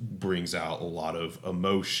just brings out a lot of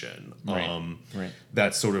emotion. Right.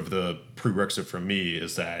 That's sort of the prerequisite for me,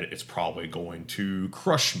 is that it's probably going to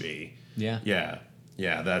crush me. Yeah.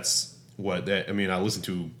 That's what I mean. I listen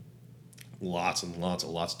to lots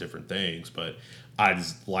of different things, but I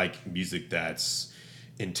just like music that's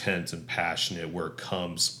intense and passionate, where it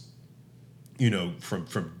comes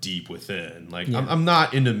from deep within. Like, I'm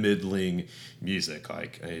not into middling music.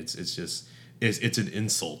 Like, it's just it's an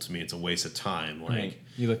insult to me. It's a waste of time. Like,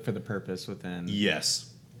 you look for the purpose within.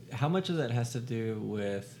 Yes. How much of that has to do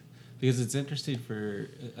with, because it's interesting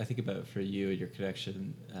I think about for you, your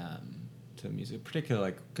connection to music,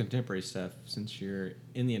 particularly like contemporary stuff, since you're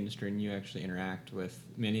in the industry and you actually interact with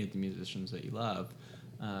many of the musicians that you love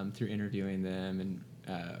through interviewing them and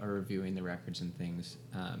or reviewing the records and things.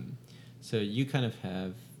 So you kind of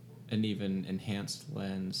have an even enhanced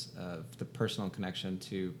lens of the personal connection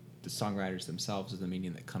to the songwriters themselves and the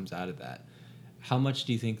meaning that comes out of that. How much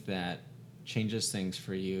do you think that changes things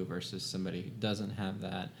for you versus somebody who doesn't have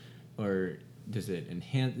that? Or does it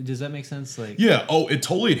enhance? Does that make sense? Like, yeah. Oh, it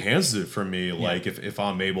totally enhances it for me. Like, if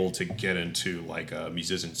I'm able to get into like a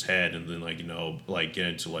musician's head and then like get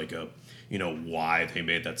into like a why they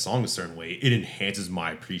made that song a certain way, it enhances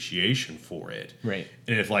my appreciation for it. Right.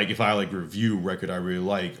 And if I review a record I really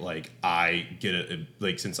like I get it,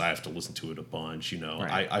 like, since I have to listen to it a bunch,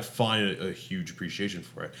 right. I find a huge appreciation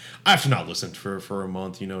for it. I have to not listen to it for a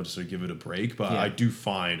month, just to give it a break, but I do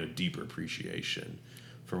find a deeper appreciation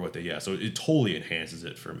for what so it totally enhances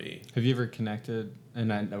it for me. Have you ever connected,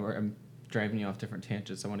 and I'm driving you off different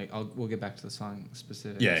tangents, we'll get back to the song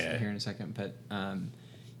specifics here in a second, but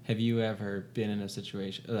have you ever been in a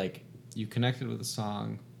situation like you connected with a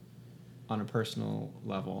song on a personal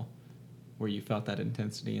level where you felt that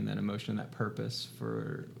intensity and that emotion, that purpose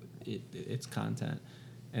for its content,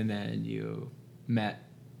 and then you met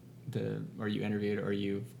or you interviewed, or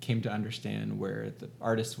you came to understand where the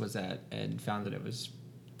artist was at and found that it was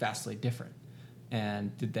vastly different.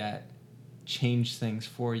 And did that change things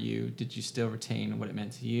for you? Did you still retain what it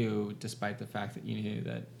meant to you despite the fact that you knew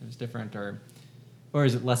that it was different, or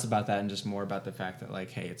is it less about that and just more about the fact that,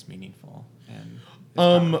 like, hey, it's meaningful and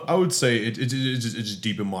I would say it just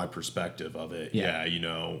deepened my perspective of it. Yeah.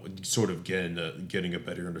 Sort of getting a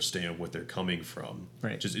better understanding of what they're coming from.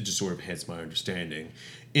 Right. It just sort of enhanced my understanding.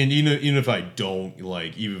 And even if I don't,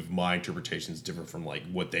 like, even if my interpretation is different from, like,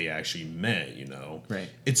 what they actually meant, Right.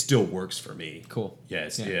 it still works for me. Cool.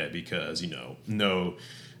 Yes, Yeah. because, no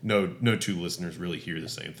two listeners really hear the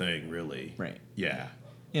same thing, really. Right. Yeah.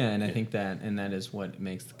 Yeah, and I think that is what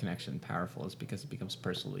makes the connection powerful, is because it becomes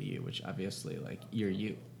personal to you, which obviously, like, you're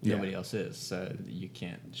you. Yeah. Nobody else is, so you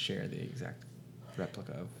can't share the exact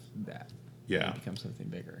replica of that. Yeah. It becomes something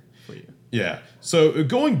bigger for you. Yeah. So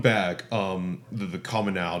going back, the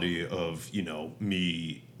commonality of,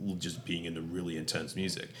 me just being into really intense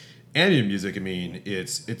music. Ambient music, I mean,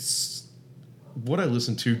 it's what I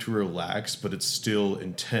listen to relax, but it's still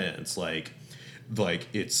intense. Like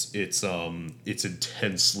it's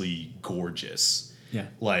intensely gorgeous. Yeah.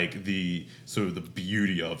 Like the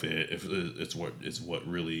beauty of it, it's what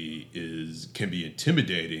really can be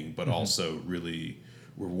intimidating, but also really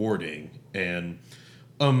rewarding. And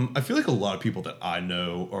I feel like a lot of people that I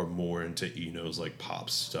know are more into Eno's, like, pop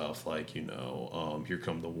stuff, like, Here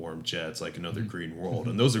Come the Warm Jets, like Another Green World,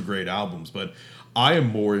 and those are great albums. But I am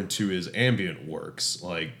more into his ambient works,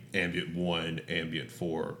 like Ambient 1, Ambient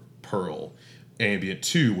 4, Pearl, Ambient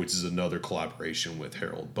 2, which is another collaboration with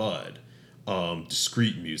Harold Budd,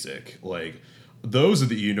 Discrete Music. Like, those are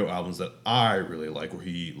the Eno albums that I really like, where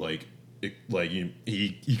he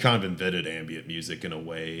he kind of invented ambient music in a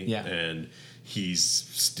way, Yeah. and he's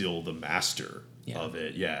still the master Yeah. of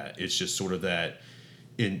it. Yeah, it's just sort of that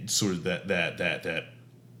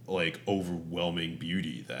like overwhelming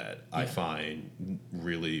beauty that I find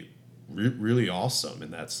really really awesome.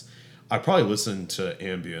 And I probably listen to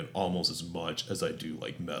ambient almost as much as I do,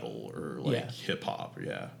 like, metal or, like, hip hop.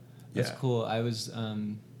 Yeah. That's cool. I was, I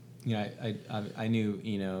knew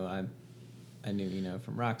I knew Eno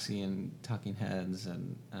from Roxy and Talking Heads,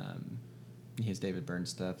 and his David Byrne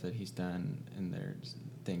stuff that he's done, and there's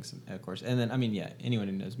things, of course. And then, I mean, anyone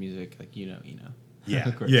who knows music, like, Eno. Yeah.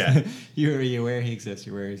 Of course. Yeah. You're aware he exists.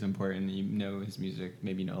 You're aware he's important. You know his music.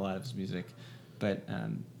 Maybe you know a lot of his music. But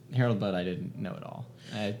Harold Budd, I didn't know at all.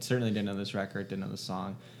 I certainly didn't know this record, didn't know the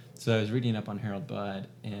song. So I was reading up on Harold Budd,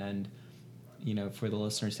 and, for the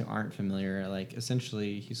listeners who aren't familiar, like,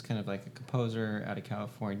 essentially he's kind of like a composer out of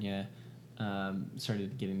California,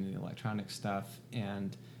 started getting into electronic stuff,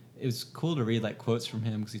 and it was cool to read, like, quotes from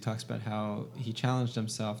him, because he talks about how he challenged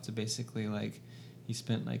himself to basically, like, he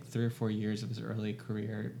spent like 3 or 4 years of his early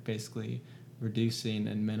career basically reducing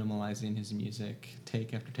and minimalizing his music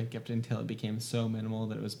take after take until it became so minimal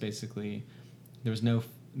that it was basically there was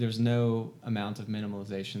no amount of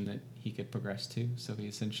minimalization that he could progress to, so he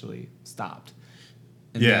essentially stopped.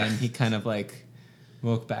 And then he kind of, like,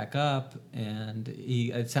 woke back up, and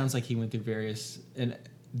it sounds like he went through various, and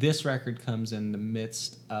this record comes in the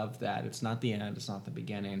midst of that. It's not the end, it's not the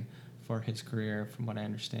beginning for his career, from what I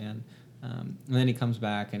understand. And then he comes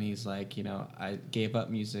back and he's like, I gave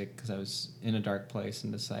up music because I was in a dark place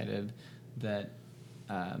and decided that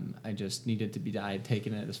I just needed to be, I had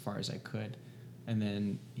taken it as far as I could. And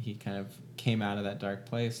then he kind of came out of that dark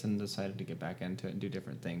place and decided to get back into it and do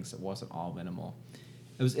different things. It wasn't all minimal.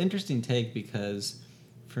 It was an interesting take because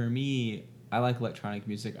for me, I like electronic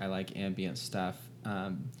music. I like ambient stuff.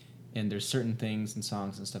 And there's certain things and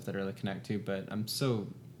songs and stuff that I really connect to, but I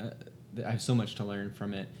have so much to learn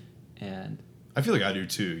from it. And I feel like I do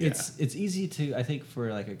too. Yeah. It's easy to, I think,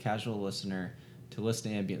 for, like, a casual listener to listen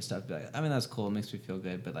to ambient stuff, be like, I mean, that's cool, it makes me feel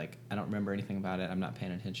good, but, like, I don't remember anything about it, I'm not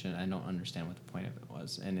paying attention, I don't understand what the point of it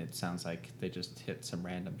was, and it sounds like they just hit some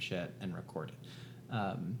random shit and recorded.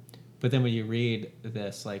 But then when you read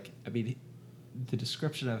this, like, I mean, the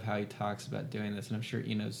description of how he talks about doing this, and I'm sure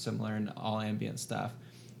Eno's similar in all ambient stuff,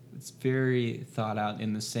 it's very thought out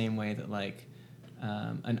in the same way that, like,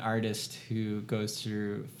 an artist who goes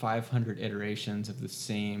through 500 iterations of the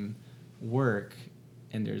same work,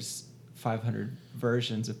 and there's 500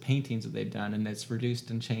 versions of paintings that they've done, and it's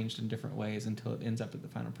reduced and changed in different ways until it ends up at the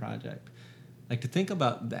final project. Like, to think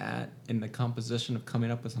about that in the composition of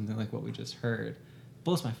coming up with something like what we just heard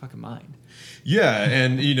blows my fucking mind. Yeah,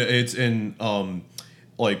 and it's in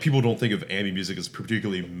like, people don't think of ambient music as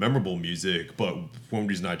particularly memorable music, but one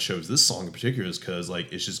reason I chose this song in particular is because,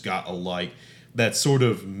 like, it's just got a, like, that sort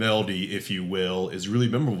of melody, if you will, is really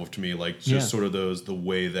memorable to me. Like just sort of the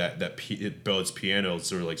way that Bellett's piano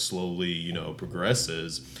sort of like slowly,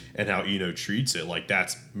 progresses, and how Eno treats it. Like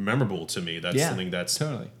that's memorable to me. That's something that's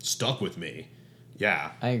totally stuck with me.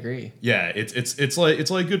 Yeah, I agree. Yeah, it's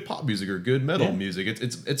like good pop music or good metal music.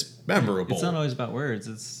 It's memorable. It's not always about words.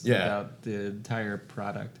 It's about the entire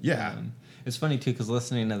product. Yeah, it's funny too because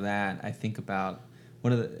listening to that, I think about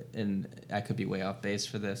one of and I could be way off base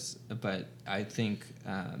for this, but I think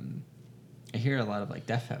I hear a lot of like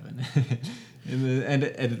Deafheaven, and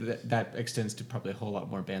that extends to probably a whole lot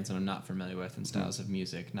more bands that I'm not familiar with and styles of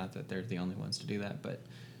music. Not that they're the only ones to do that, but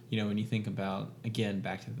when you think about, again,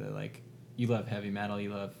 back to the like, you love heavy metal, you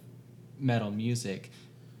love metal music.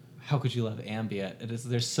 How could you love ambient?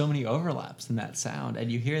 There's so many overlaps in that sound,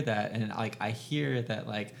 and you hear that, and like I hear that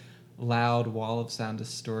like loud wall of sound,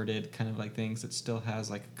 distorted kind of like things that still has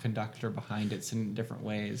like a conductor behind it in different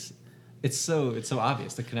ways. It's so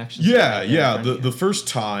obvious the connection. The first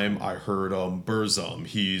time I heard Burzum,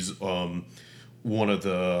 he's one of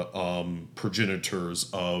the progenitors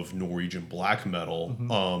of Norwegian black metal,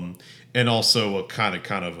 and also a kind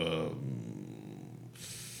of a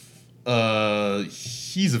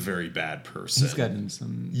he's a very bad person. He's gotten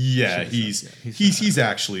some. Yeah, he's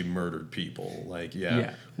actually murdered people. Like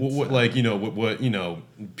what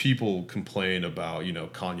people complain about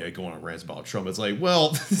Kanye going on rants about Trump. It's like, well,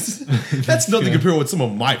 that's nothing compared to what some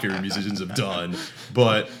of my favorite musicians have done.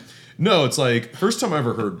 But no, it's like first time I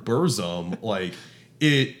ever heard Burzum, like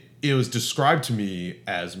it was described to me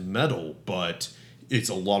as metal, but it's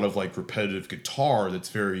a lot of like repetitive guitar that's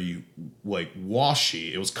very like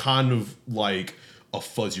washy. It was kind of like a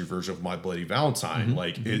fuzzier version of My Bloody Valentine.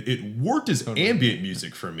 It worked as ambient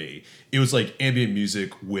music for me. It was like ambient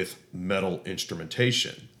music with metal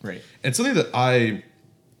instrumentation. Right. And something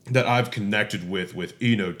that I've connected with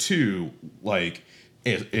Eno too, like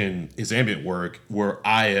in his ambient work, where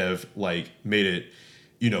I have like made it,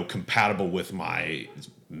 compatible with my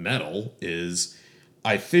metal, is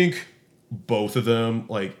I think both of them,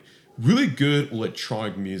 like really good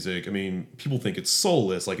electronic music. I mean, people think it's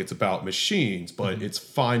soulless, like it's about machines, but it's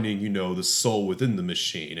finding, the soul within the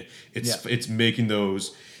machine. It's making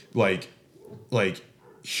those like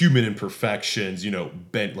human imperfections,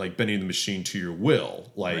 bending the machine to your will.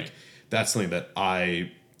 Like that's something that a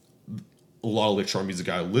lot of electronic music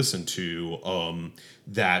I listen to,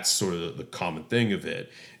 that's sort of the common thing of it.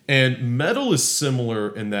 And metal is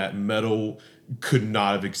similar in that metal could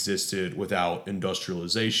not have existed without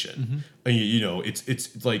industrialization. And,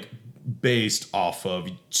 it's like based off of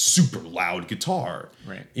super loud guitar,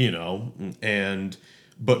 right?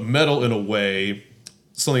 But metal in a way,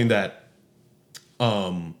 something that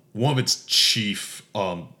one of its chief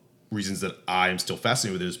reasons that I am still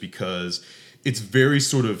fascinated with it is because it's very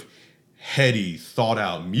sort of heady, thought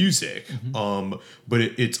out music, but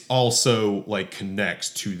it's also like connects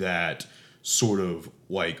to that sort of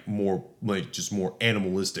like more like just more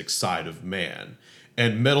animalistic side of man.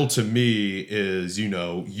 And metal to me is,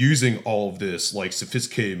 using all of this like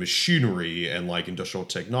sophisticated machinery and like industrial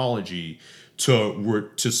technology to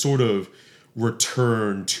sort of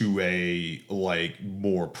return to a like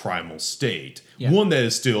more primal state. One that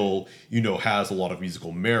is still, has a lot of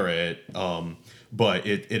musical merit, but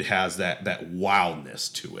it has that wildness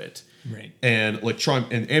to it. Right. And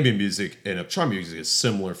electronic and ambient music and electronic music is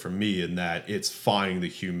similar for me in that it's finding the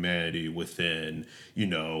humanity within,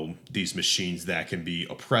 these machines that can be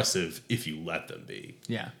oppressive if you let them be.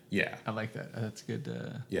 Yeah. Yeah. I like that. That's good.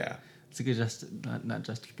 Yeah. It's a good not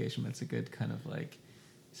justification, but it's a good kind of like,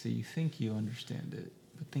 so you think you understand it,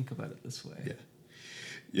 but think about it this way. Yeah.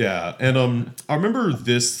 Yeah, and I remember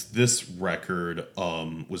this record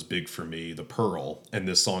was big for me, The Pearl, and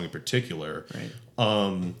this song in particular.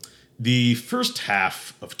 Right. The first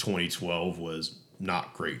half of 2012 was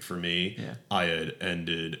not great for me. Yeah. I had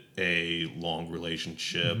ended a long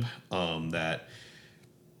relationship that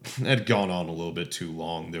had gone on a little bit too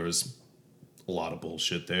long. There was a lot of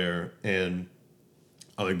bullshit there, and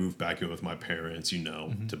I moved back in with my parents,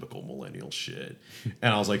 typical millennial shit.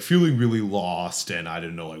 And I was like feeling really lost, and I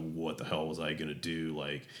didn't know like what the hell was I gonna do?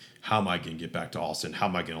 Like, how am I gonna get back to Austin? How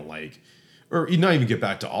am I gonna or not even get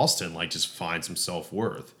back to Austin, like just find some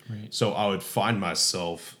self-worth. Right. So I would find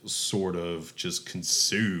myself sort of just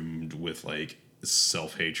consumed with like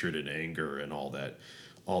self-hatred and anger and all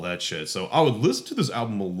that shit. So I would listen to this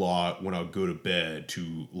album a lot when I would go to bed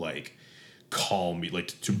to like calm me,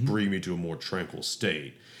 like to bring me to a more tranquil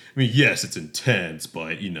state. I mean, yes, it's intense,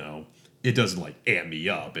 but it doesn't like amp me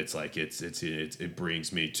up. It's like it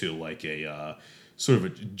brings me to like a sort of a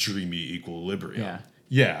dreamy equilibrium.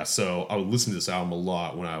 Yeah, so I would listen to this album a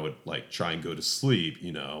lot when I would like try and go to sleep,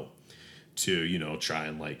 to, try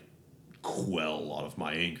and like quell a lot of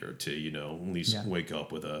my anger, to, at least Yeah. wake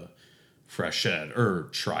up with a fresh head, or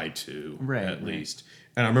try to Right, at right. least.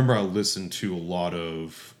 And I remember I listened to a lot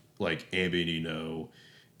of like ambient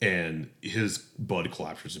and his Bud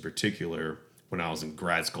Collapsers in particular when I was in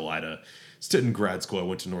grad school. I had a stint in grad school. I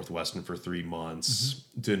went to Northwestern for 3 months.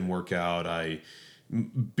 Didn't work out.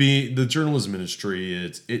 The journalism industry,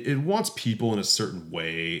 it wants people in a certain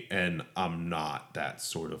way, and I'm not that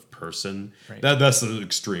sort of person. Right. That's the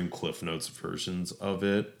extreme Cliff Notes versions of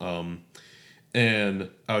it. And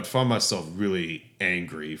I would find myself really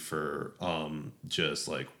angry for just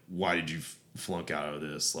like, why did you flunk out of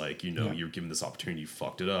this? Like, you're given this opportunity, you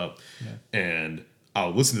fucked it up. Yeah. And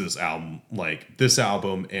I'll listen to this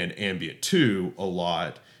album and Ambient 2 a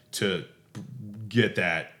lot to get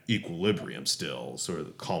that equilibrium still, sort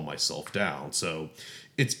of calm myself down. So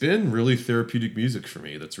it's been really therapeutic music for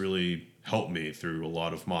me that's really helped me through a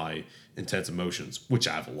lot of my intense emotions, which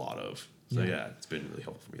I have a lot of. So yeah, it's been really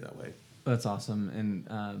helpful for me that way. That's awesome. And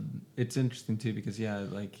it's interesting too, because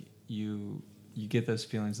like you get those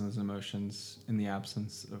feelings and those emotions in the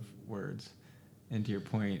absence of words, and to your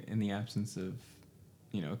point, in the absence of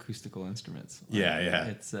acoustical instruments. Yeah.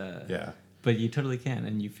 It's Yeah. but you totally can,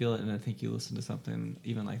 and you feel it. And I think you listen to something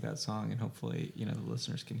even like that song, and hopefully the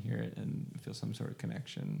listeners can hear it and feel some sort of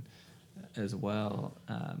connection as well.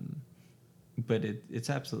 But it's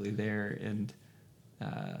absolutely there. And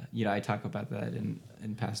I talk about that in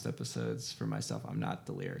past episodes for myself. I'm not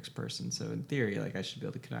the lyrics person, so in theory, like, I should be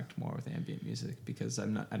able to connect more with ambient music, because I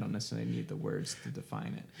don't necessarily need the words to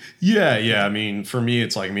define it. Yeah. I mean, for me,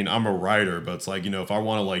 it's like, I'm a writer, but it's like, if I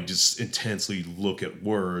want to like just intensely look at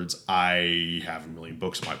words, I have a million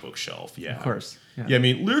books on my bookshelf. Yeah. Of course. Yeah. I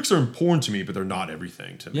mean, lyrics are important to me, but they're not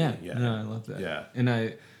everything to me. Yeah. No, I love that. Yeah.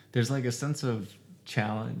 And there's like a sense of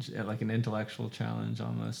challenge, like an intellectual challenge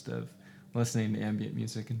almost, of listening to ambient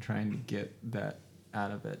music and trying to get that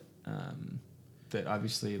out of it. That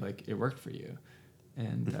obviously, like, it worked for you,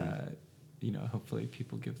 and hopefully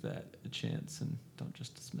people give that a chance and don't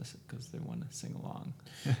just dismiss it because they want to sing along.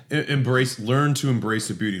 Learn to embrace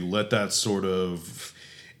the beauty. Let that sort of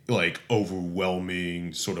like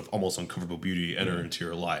overwhelming, sort of almost uncomfortable beauty enter into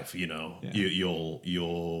your life. You'll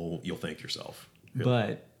thank yourself. Really.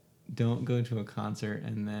 But don't go to a concert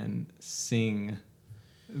and then sing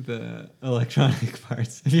the electronic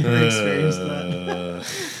parts. Have you ever experienced that?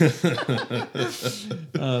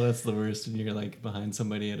 Oh, that's the worst. And you're like behind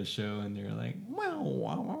somebody at a show and you're like,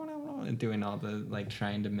 wow, and doing all the, like,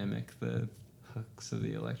 trying to mimic the hooks of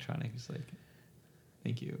the electronic. It's like,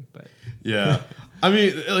 thank you, but yeah. I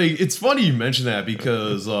mean, like, it's funny you mention that,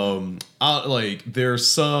 because there's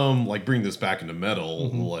some, like, bring this back into metal,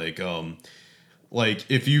 like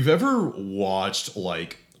if you've ever watched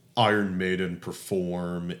like Iron Maiden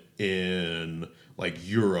perform in like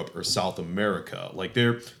Europe or South America, like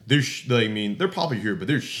they're probably here, but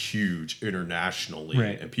they're huge internationally,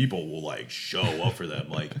 right. And people will like show up for them.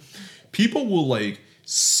 Like, people will like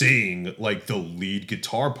sing like the lead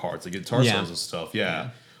guitar parts, like guitar solos and stuff. Yeah.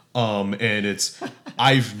 And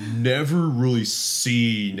I've never really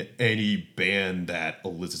seen any band that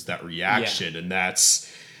elicits that reaction, and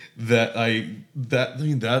that's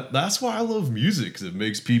why I love music, because it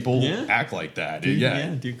makes people act like that.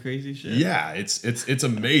 Do crazy shit. Yeah, it's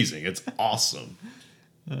amazing. It's awesome.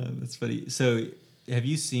 That's funny. So, have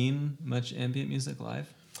you seen much ambient music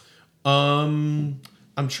live? I'm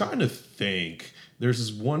trying to think. There's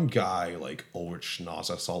this one guy, like Ulrich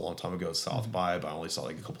Schnoss, I saw a long time ago at South by, but I only saw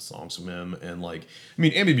like a couple songs from him. And like, I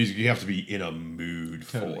mean, ambient music, you have to be in a mood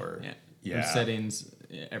for. Yeah. Settings,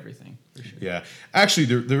 everything, for sure. Yeah. Actually,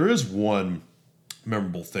 there is one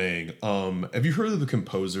memorable thing. Have you heard of the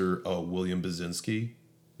composer William Basinski?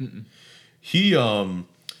 Mm-mm. He's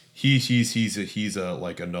a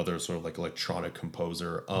like another sort of like electronic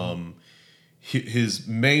composer. His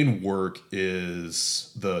main work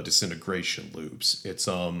is the Disintegration loops. It's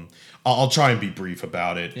I'll try and be brief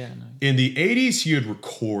about it. Yeah, no. In the 80s, he had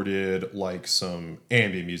recorded like some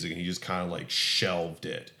ambient music, and he just kind of like shelved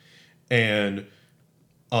it. And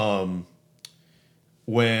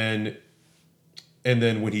when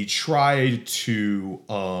he tried to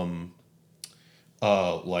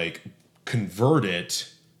like convert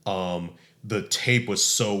it, the tape was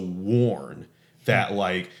so worn that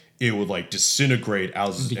like it would like disintegrate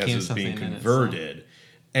as it was being converted.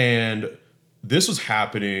 And this was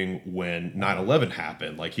happening when 9/11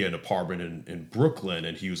 happened. Like, he had an apartment in Brooklyn,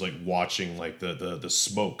 and he was like watching like the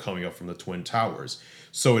smoke coming up from the Twin Towers.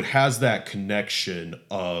 So it has that connection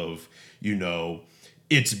of,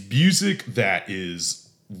 it's music that is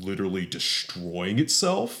literally destroying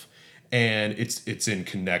itself, and it's in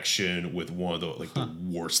connection with one of the the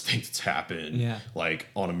worst things that's happened like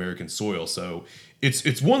on American soil. So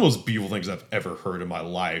it's one of those beautiful things I've ever heard in my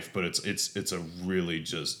life, but it's a really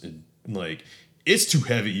just like it's too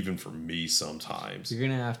heavy even for me sometimes. You're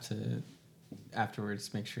gonna have to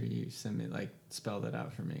afterwards make sure you send me spell that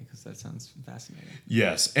out for me, because that sounds fascinating.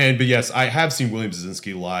 Yes, I have seen William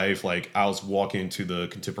Zazinski live. Like, I was walking to the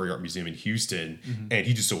Contemporary Art Museum in Houston, and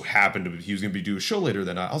he just so happened to he was going to be doing a show later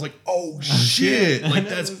that night. I was like, oh shit, like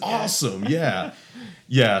that's awesome. Yeah.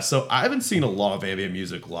 So I haven't seen a lot of ambient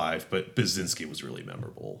music live, but Basinski was really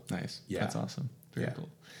memorable. Nice. Yeah, that's awesome. Very cool.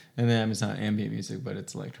 And then it's not ambient music, but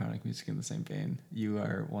it's electronic music in the same vein. You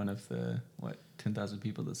are one of the 10,000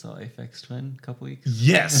 people that saw Aphex Twin a couple weeks.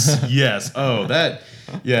 Yes. Oh, that.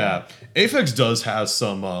 Yeah, Aphex does have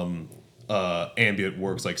some ambient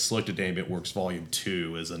works, like Selected Ambient Works Volume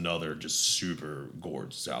 2 is another just super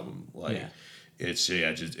gorgeous album. It's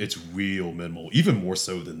it's real minimal, even more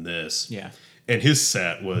so than this. Yeah. And his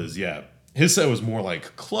set was more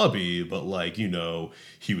like clubby, but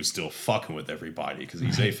he was still fucking with everybody because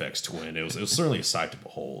he's Aphex Twin. It was certainly a sight to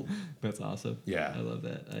behold. That's awesome. Yeah, I love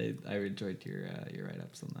that. I enjoyed your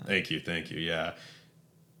write-ups on that. Thank you. Yeah,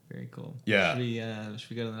 very cool. Yeah. Should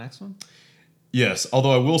we go to the next one? Yes,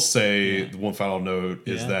 although I will say the one final note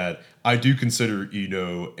is that I do consider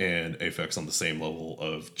Eno and Aphex on the same level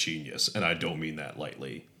of genius, and I don't mean that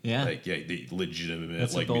lightly. Yeah, the legitimate.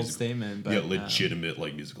 That's a bold statement. But, legitimate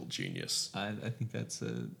musical genius. I think that's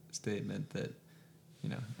a statement that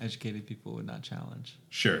educated people would not challenge.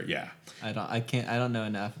 Sure. Yeah. I don't know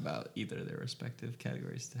enough about either of their respective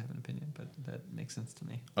categories to have an opinion, but that makes sense to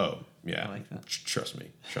me. Oh yeah. I like that. Trust me.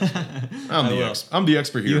 I'm the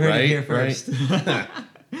expert here. You heard right? it here first. Right?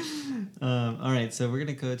 All right. So we're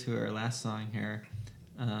gonna go to our last song here.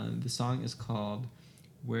 The song is called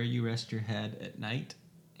 "Where You Rest Your Head at Night,"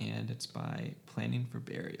 and it's by Planning for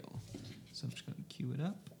Burial. So I'm just gonna cue it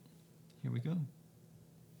up. Here we go.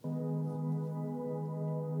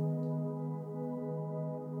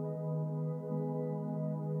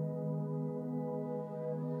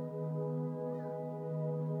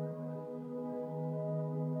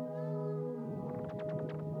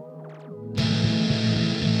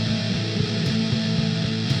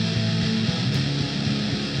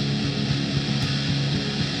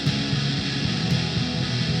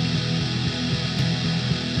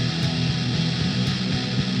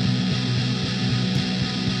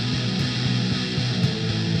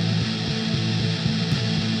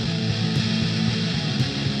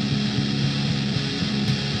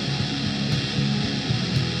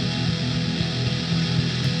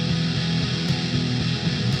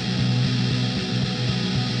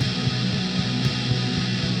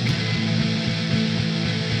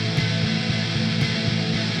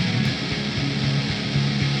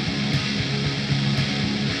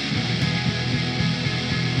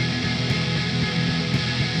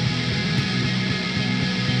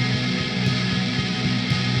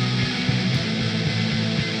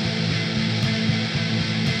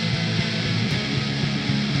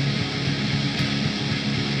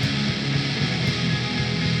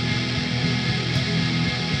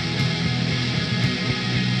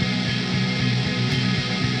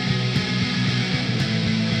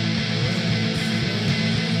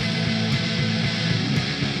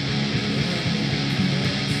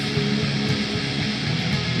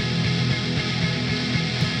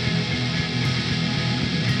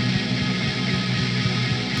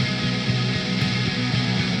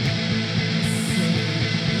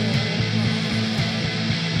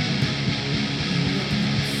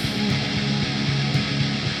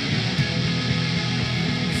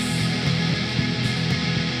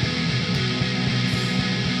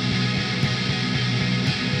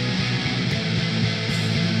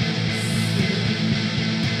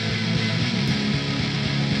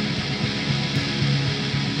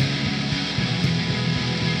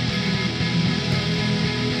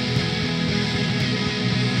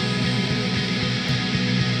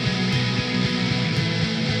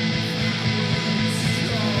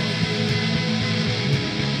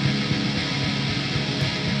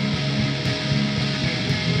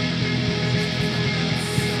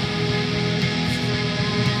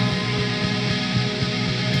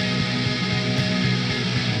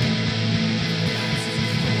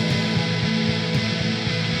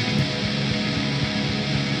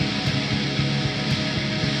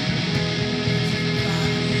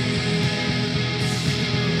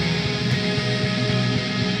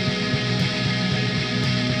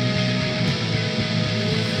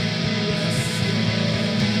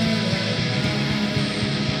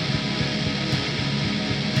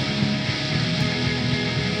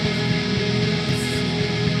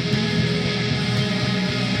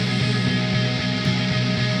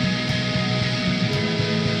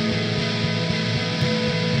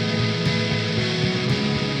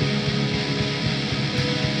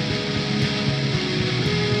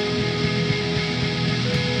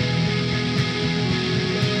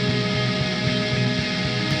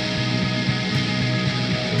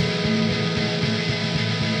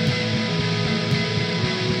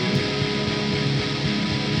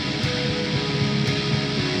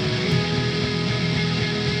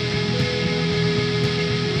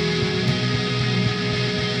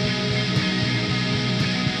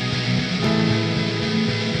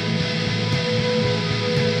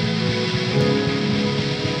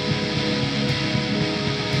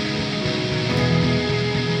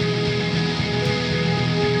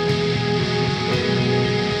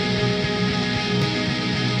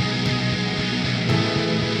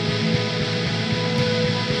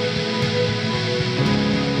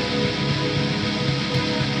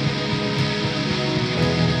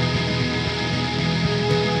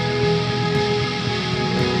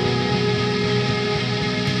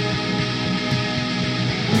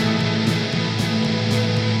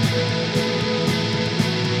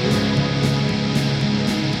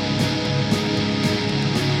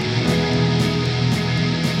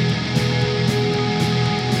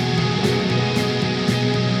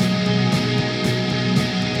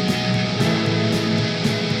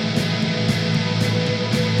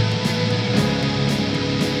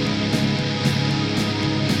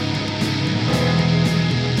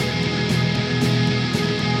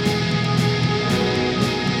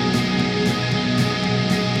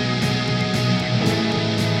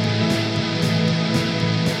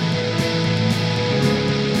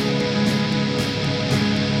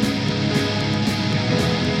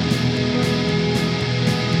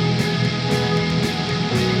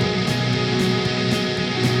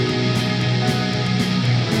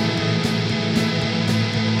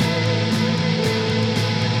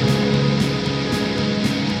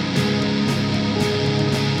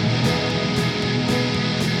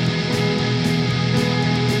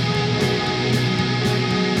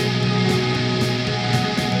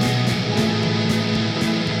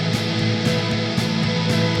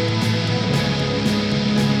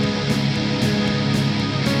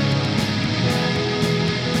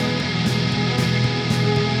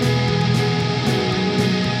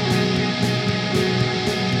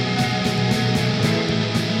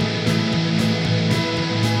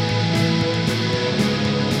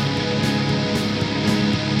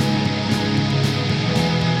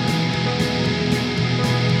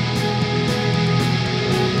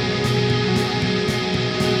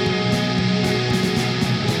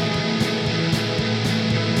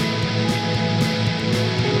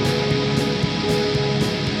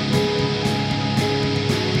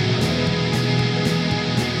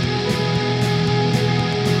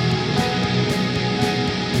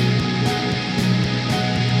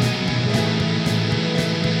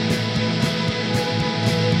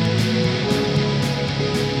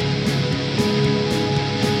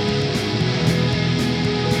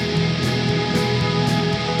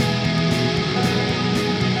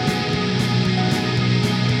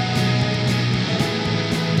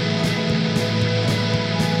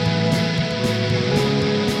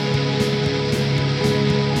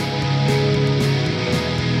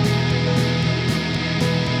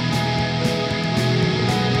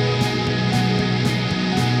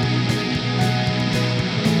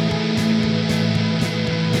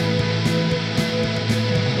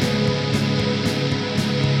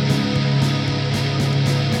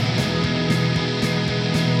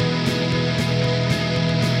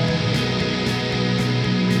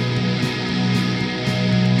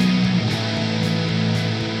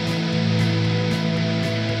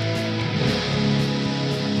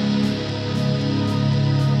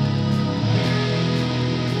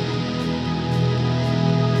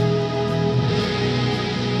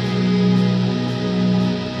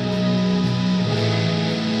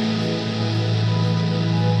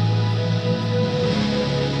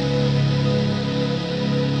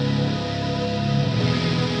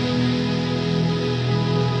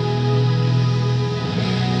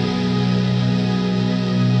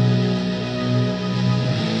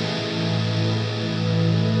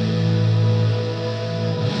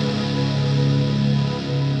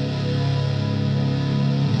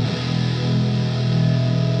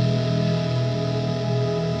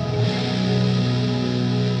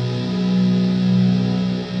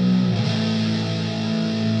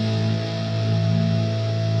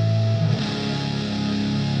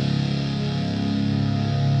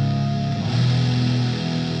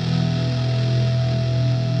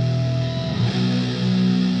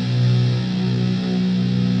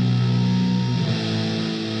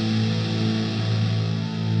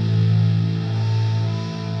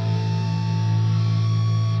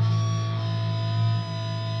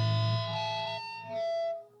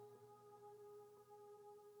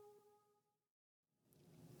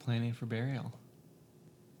 Planning for Burial.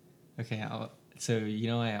 Okay, so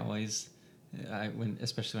I always,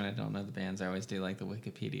 especially when I don't know the bands, I always do like the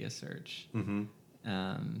Wikipedia search. Mm-hmm.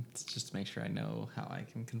 Just to make sure I know how I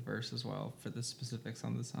can converse as well for the specifics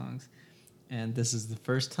on the songs. And this is the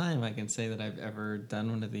first time I can say that I've ever done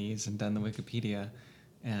one of these and done the Wikipedia.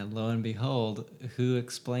 And lo and behold, who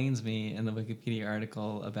explains me in the Wikipedia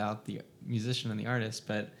article about the musician and the artist?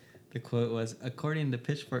 But the quote was, according to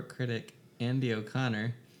Pitchfork critic Andy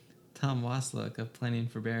O'Connor, Tom Waslock of Planning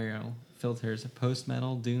for Burial filters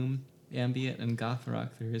post-metal, doom, ambient, and goth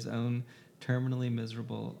rock through his own terminally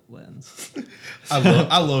miserable lens.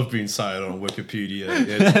 I love being cited on Wikipedia.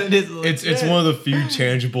 It's one of the few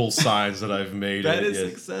tangible signs that I've made. That is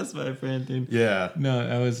success, my friend. Dude. Yeah. No,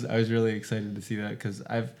 I was really excited to see that because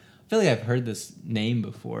I feel like I've heard this name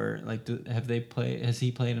before. Like, has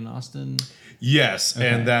he played in Austin? Yes, okay.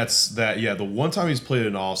 And that's that. Yeah, the one time he's played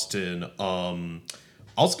in Austin. I'll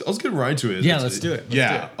get right into it. Yeah, let's do it.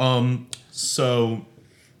 So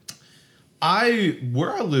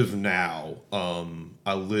where I live now,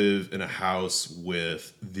 I live in a house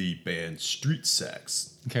with the band Street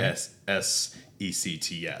Sex. Okay. SECTS.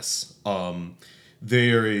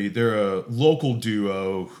 They're a local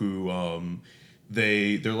duo who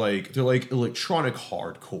they're like electronic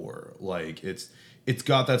hardcore. Like it's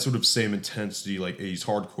got that sort of same intensity like 80s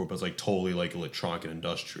hardcore, but it's like totally like electronic and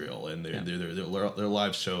industrial, and their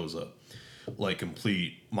live shows a like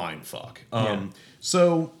complete mind fuck.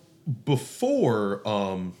 So before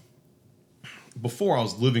I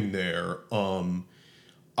was living there,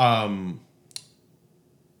 my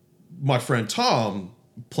friend Tom,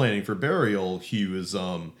 Planning for Burial, he was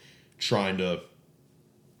trying to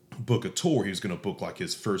book a tour. He was going to book like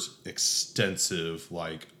his first extensive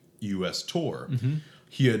like U.S. tour. Mm-hmm.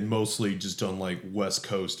 He had mostly just done like West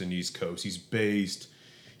Coast and East Coast.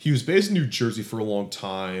 He was based in New Jersey for a long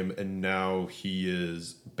time, and now he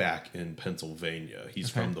is back in Pennsylvania. He's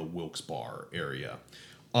from the Wilkes-Barre area.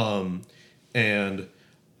 And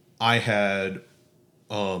I had,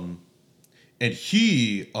 and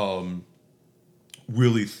he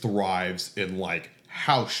really thrives in like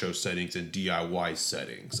house show settings and DIY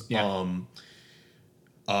settings. Yeah.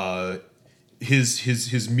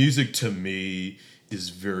 His music to me is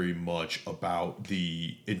very much about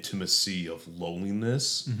the intimacy of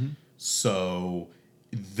loneliness. Mm-hmm. So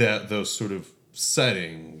that those sort of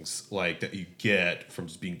settings like that you get from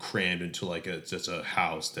just being crammed into like just a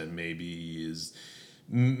house that maybe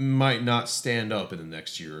might not stand up in the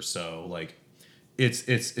next year or so. Like it's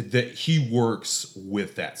that he works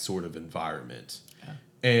with that sort of environment. Yeah.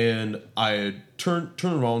 And I turned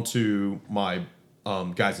around to my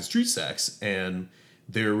guys in Street Sex, and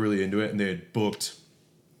they were really into it, and they had booked.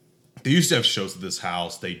 They used to have shows at this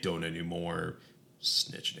house. They don't anymore.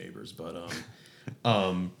 Snitch neighbors, but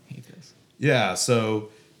hate this. Yeah. So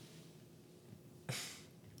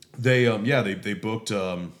they booked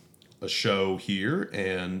a show here,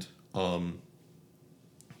 and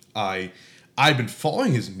I'd been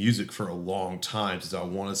following his music for a long time, since I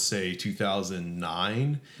want to say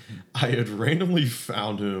 2009. Mm-hmm. I had randomly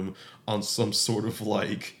found him on some sort of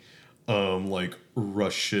like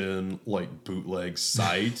Russian like bootleg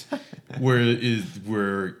site where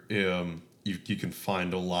you can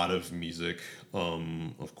find a lot of music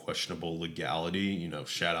of questionable legality.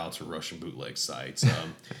 Shout out to Russian bootleg sites.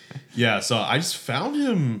 Yeah, so I just found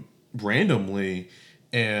him randomly,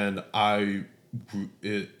 and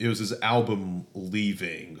it was his album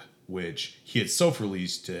Leaving, which he had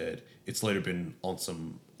self-released it. It's later been on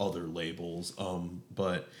some other labels,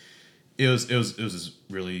 but it was this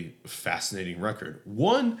really fascinating record.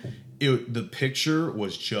 The picture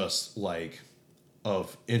was just like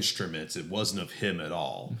of instruments. It wasn't of him at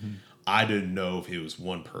all. Mm-hmm. I didn't know if he was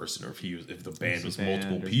one person or if the band was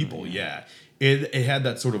multiple people. Yeah. It had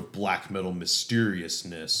that sort of black metal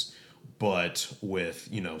mysteriousness, but with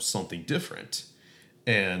something different.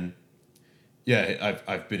 And yeah,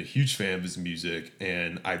 I've been a huge fan of his music,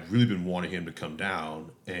 and I've really been wanting him to come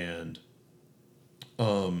down. And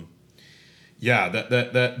yeah,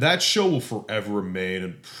 that show will forever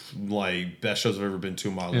remain like best shows I've ever been to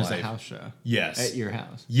in my life. It was a house show. Yes. At your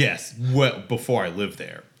house. Yes. Well, before I lived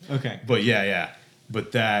there. Okay. But yeah.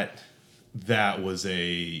 But that was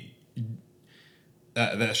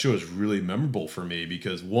that show is really memorable for me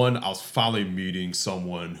because one, I was finally meeting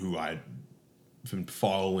someone who I'd been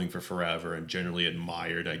following for forever and generally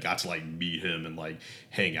admired. I got to like meet him and like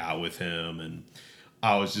hang out with him, and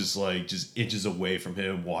I was just inches away from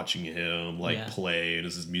him, watching him play, and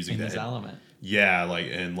it's his music in his element. Yeah,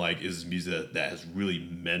 is music that has really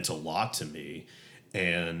meant a lot to me,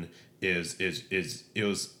 and it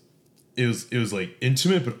was it was like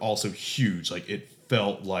intimate but also huge. Like it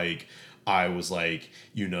felt like I was like,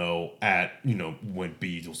 at when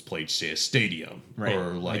Beatles played say a stadium, Right.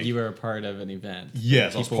 or Like you were a part of an event.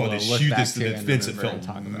 Yes, I was part of this huge event. It remember and felt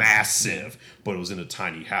talk about it. massive, but it was in a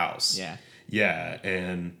tiny house. Yeah. Yeah,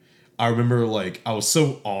 and I remember like I was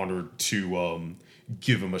so honored to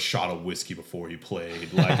give him a shot of whiskey before he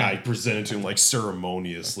played. Like I presented to him like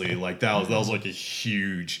ceremoniously. Like that was like a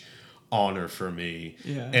huge honor for me.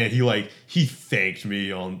 Yeah. And he thanked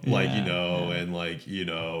me on like, Yeah. and like,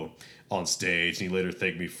 on stage, and he later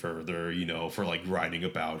thanked me further, for like writing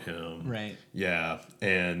about him. Right. Yeah.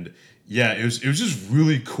 And yeah, it was just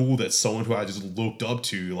really cool that someone who I just looked up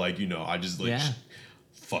to, like, I just like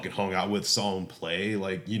fucking hung out with, saw him play,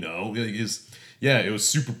 like, it was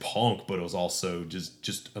super punk, but it was also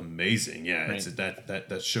just amazing. Yeah, Right. it's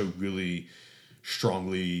that show really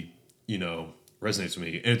strongly, resonates with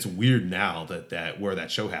me. And it's weird now that where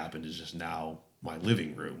that show happened is just now my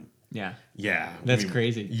living room. Yeah. Yeah. That's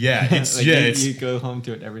crazy. Yeah, it's like you go home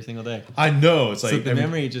to it every single day. I know. It's like so the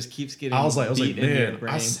memory just keeps getting I was like, beat into your man,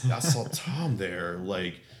 brain. I saw Tom there,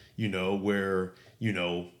 like, where,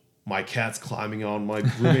 my cat's climbing on my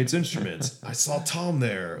roommate's instruments. I saw Tom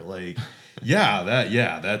there. Like, it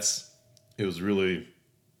was really,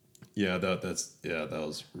 that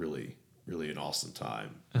was really, really an awesome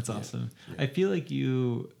time. That's awesome. Yeah. I feel like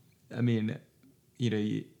you've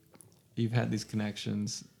had these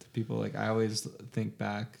connections to people. Like I always think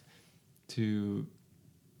back to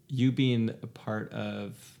you being a part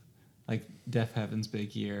of like Def Heaven's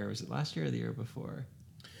big year. Was it last year or the year before?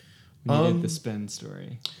 When you did the Spin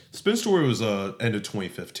Story. Spin Story was end of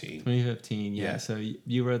 2015. 2015, yeah. So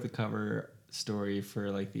you wrote the cover story for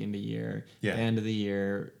like the end of year. Yeah. End of the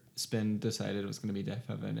year, Spin decided it was going to be Def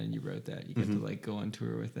Heaven, and you wrote that. You get to like go on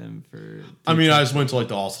tour with them for. I mean, I just went to like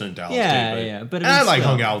the Austin and Dallas. But I like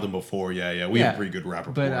hung out with them before. Yeah. We had pretty good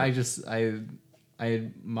rapport. But I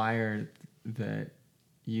admire that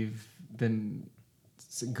you've been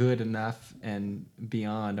good enough and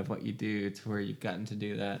beyond of what you do to where you've gotten to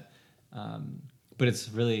do that. But it's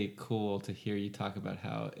really cool to hear you talk about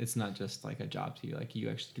how it's not just like a job to you. Like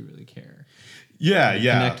you actually do really care. Yeah.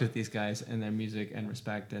 Connect with these guys and their music and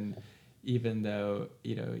respect. And even though,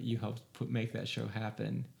 you helped make that show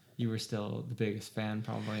happen, you were still the biggest fan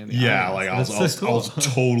probably in the audience. Like I was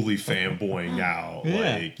totally fanboying out.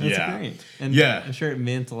 That's great. And I'm sure it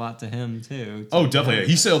meant a lot to him too. Oh, definitely.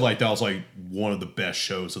 He said like that was like one of the best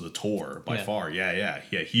shows of the tour by far. Yeah.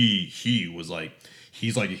 He was like,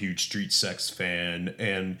 he's like a huge Street Sex fan,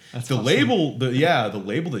 and That's the awesome. label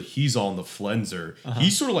that he's on, the Flenser, he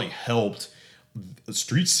sort of like helped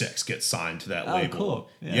Street Sex get signed to that label. Cool.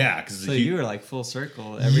 Because you were like full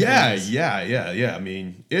circle. Yeah. I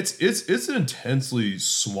mean, it's an intensely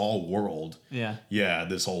small world. Yeah.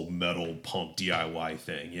 This whole metal punk DIY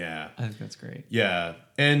thing. Yeah. I think that's great. Yeah,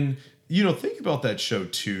 and think about that show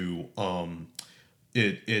too.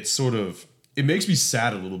 It sort of. It makes me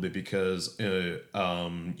sad a little bit because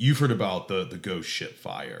you've heard about the ghost ship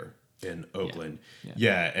fire in Oakland.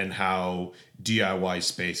 Yeah, and how DIY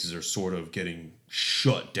spaces are sort of getting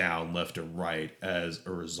shut down left and right as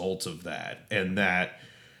a result of that. And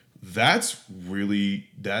that's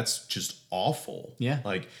just awful. Yeah.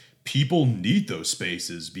 Like people need those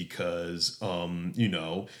spaces because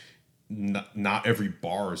not every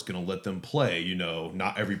bar is going to let them play,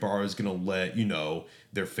 not every bar is going to let,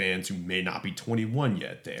 their fans who may not be 21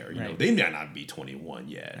 yet there, they may not be 21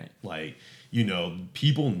 yet. Right. Like,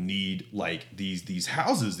 people need like these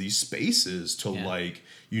houses, these spaces to like,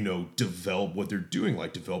 develop what they're doing,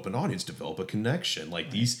 like develop an audience, develop a connection.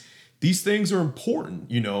 Like these things are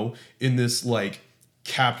important, in this like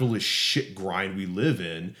capitalist shit grind we live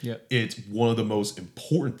in. Yep. It's one of the most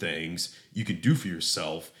important things you can do for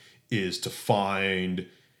yourself is to find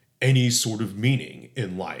any sort of meaning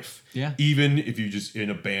in life. Yeah. Even if you just in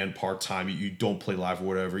a band part-time, you don't play live or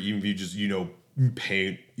whatever, even if you just,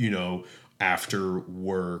 paint, after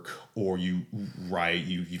work, or you write,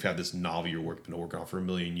 you've had this novel you're been working on for a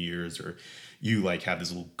million years, or you like have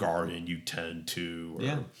this little garden you tend to,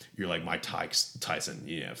 or you're like Mike Tyson,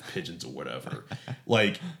 you have pigeons or whatever.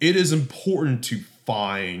 Like it is important to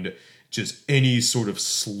find just any sort of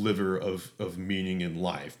sliver of meaning in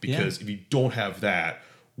life, because if you don't have that,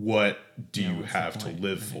 what do you have to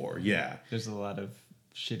live for? Yeah. There's a lot of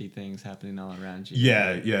shitty things happening all around you.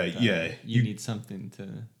 Yeah. You need something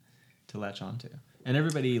to latch onto. And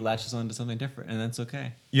everybody latches onto something different, and that's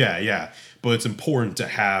okay. Yeah. But it's important to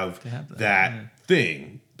have that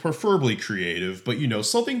thing, preferably creative, but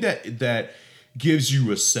something that gives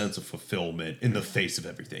you a sense of fulfillment in the face of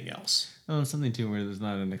everything else. Oh, something too where there's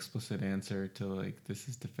not an explicit answer to like this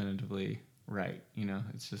is definitively right. You know,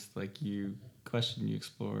 it's just like you question, you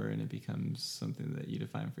explore, and it becomes something that you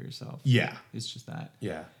define for yourself. Yeah. It's just that.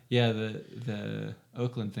 Yeah. Yeah, the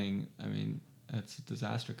Oakland thing. I mean, that's a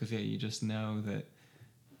disaster because you just know that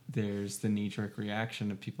there's the knee-jerk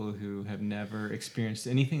reaction of people who have never experienced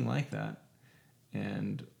anything like that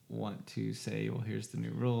and want to say, well, here's the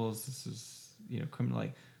new rules. This is criminal.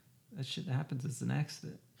 Like that shit happens as an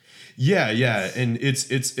accident. Yeah, and it's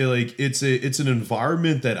an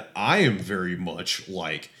environment that I am very much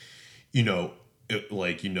knowledgeable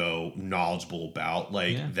about.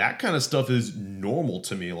 That kind of stuff is normal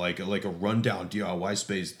to me. Like a rundown DIY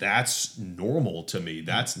space, that's normal to me.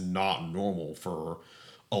 That's not normal for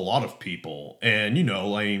a lot of people. And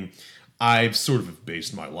I've sort of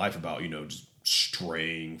based my life about just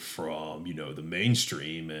straying from the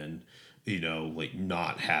mainstream and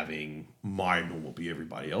not having my normal be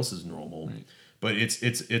everybody else's normal. Right. But it's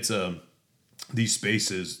these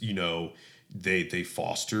spaces, they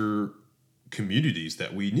foster communities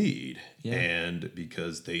that we need. Yeah. And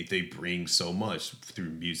because they bring so much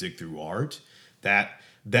through music, through art, that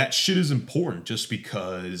shit is important. Just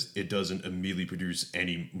because it doesn't immediately produce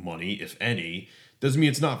any money, if any, doesn't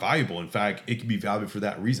mean it's not valuable. In fact, it can be valuable for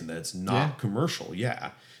that reason, that it's not commercial.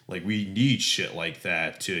 Yeah. Like we need shit like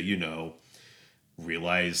that to,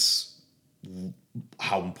 realize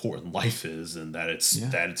how important life is and that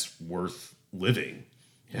it's worth living.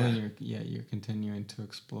 Yeah. Well, you're continuing to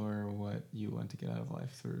explore what you want to get out of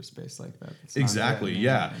life through a space like that. Exactly.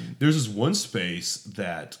 Yeah. There's this one space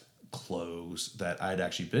that closed that I'd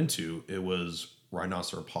actually been to. It was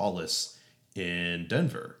Rhinoceropolis in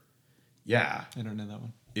Denver. Yeah. I don't know that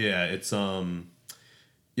one. Yeah, it's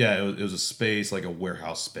it was a space, like a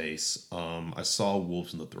warehouse space. I saw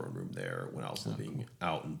Wolves in the Throne Room there when I was living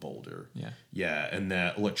out in Boulder. Yeah. Yeah, and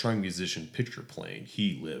that electronic musician Picture Plane,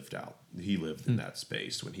 he lived in that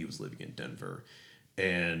space when he was living in Denver.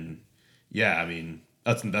 And yeah, I mean,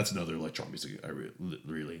 that's another electronic music I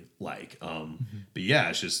really like. But yeah,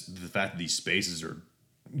 it's just the fact that these spaces are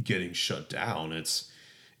getting shut down. It's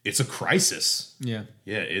a crisis. Yeah.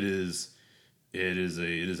 Yeah, it is. It is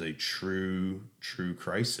a true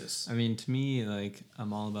crisis. I mean, to me, like,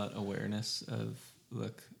 I'm all about awareness of,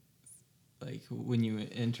 look, like, when you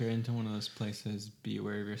enter into one of those places, be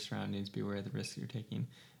aware of your surroundings, be aware of the risks you're taking,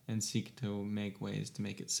 and seek to make ways to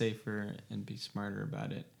make it safer and be smarter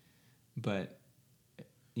about it. But,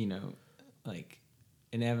 like,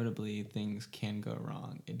 inevitably things can go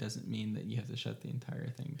wrong. It doesn't mean that you have to shut the entire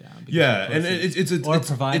thing down. Yeah, and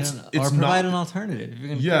provide an alternative. If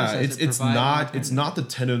you're gonna it's not the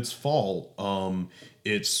tenant's fault.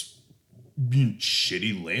 It's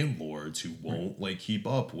shitty landlords who won't keep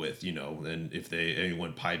up with and if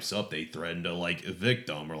anyone pipes up, they threaten to evict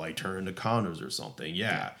them or turn into condos or something.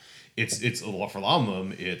 Yeah, it's a lot for a lot of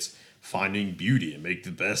them. It's finding beauty and make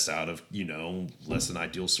the best out of less than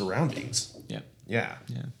ideal surroundings. Yeah. Yeah.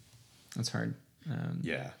 Yeah. That's hard.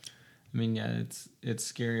 Yeah. I mean, yeah, it's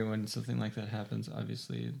scary when something like that happens.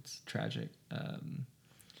 Obviously, it's tragic.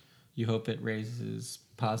 You hope it raises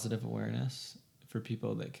positive awareness for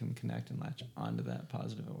people that can connect and latch onto that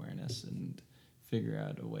positive awareness and figure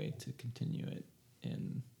out a way to continue it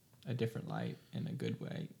in a different light, in a good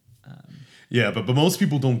way. But most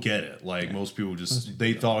people don't get it. Most people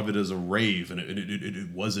they thought of it as a rave, and it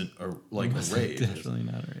wasn't a rave. Definitely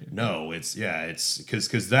not a rave. No, it's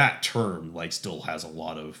because that term still has a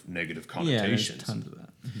lot of negative connotations. Yeah, there's tons of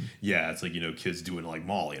that. Mm-hmm. Yeah, it's kids doing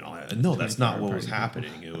Molly and all that. No, that's not what was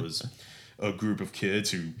happening. It was a group of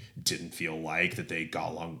kids who didn't feel like that they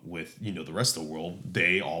got along with the rest of the world.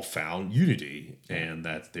 They all found unity, and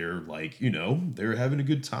that they're they're having a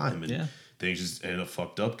good time, and things just end up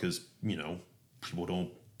fucked up because people don't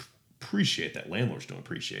appreciate that. Landlords don't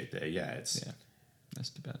appreciate that. Yeah, that's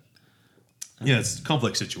too bad. It's a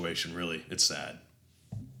complex situation. Really, it's sad.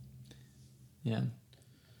 Yeah.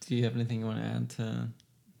 Do you have anything you want to add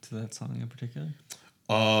to that song in particular?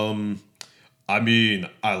 I mean,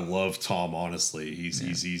 I love Tom. Honestly,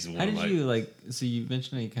 he's one. How did you So you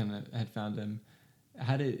mentioned that you kind of had found him.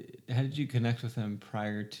 How did you connect with him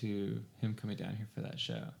prior to him coming down here for that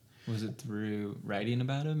show? Was it through writing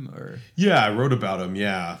about him, or? Yeah, I wrote about him.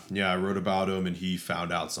 Yeah, I wrote about him, and he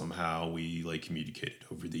found out somehow. We communicated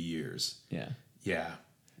over the years. Yeah.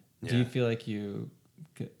 Do you feel like you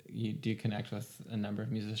connect with a number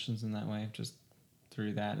of musicians in that way, just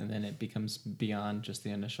through that, and then it becomes beyond just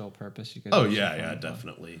the initial purpose? You guys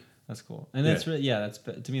definitely. That's cool, and that's really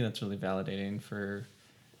to me that's really validating for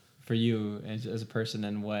you as a person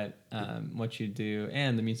and what you do,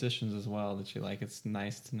 and the musicians as well that you like. It's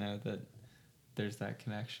nice to know that there's that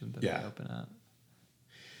connection that Yeah. they open up.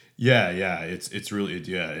 Yeah. It's really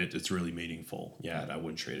it's really meaningful. Yeah, and I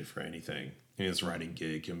wouldn't trade it for anything. And this writing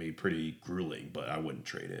gig can be pretty grueling, but I wouldn't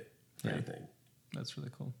trade it for anything. That's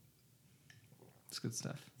really cool. It's good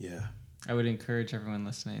stuff. Yeah. I would encourage everyone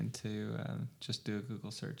listening to just do a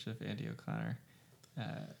Google search of Andy O'Connor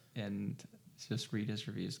and just read his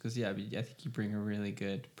reviews. Because, I think you bring a really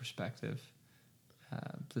good perspective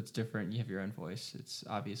that's different. You have your own voice. It's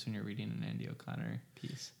obvious when you're reading an Andy O'Connor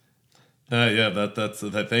piece. That's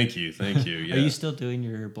thank you. Yeah. Are you still doing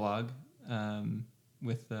your blog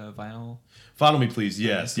with vinyl? Follow me, please.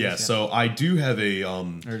 Yes. Yeah. So I do have a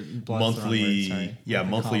monthly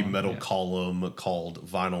monthly column, metal column called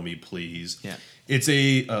Vinyl Me Please. Yeah. It's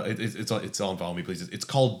it's on Vinyl Me Please. It's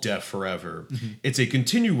called Deaf Forever. It's a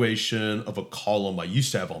continuation of a column I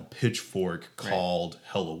used to have on Pitchfork called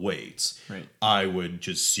Hell Awaits. Right. I would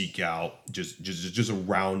just seek out just a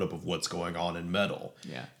roundup of what's going on in metal.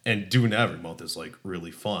 Yeah. And doing that every month is like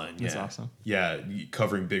really fun. That's awesome. Yeah,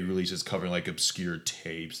 covering big releases, covering like obscure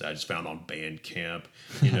tapes that I just found on Bandcamp.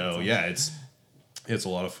 You know, it's a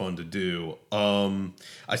lot of fun to do.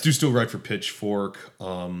 I do still write for Pitchfork.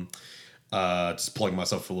 Just plugging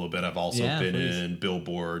myself for a little bit. I've also been in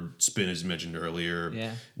Billboard, Spin, as you mentioned earlier.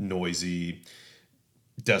 Yeah. Noisy,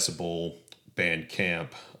 Decibel, Bandcamp,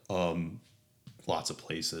 lots of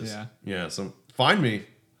places. Yeah. Yeah. So find me.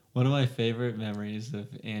 One of my favorite memories of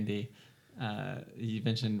Andy, you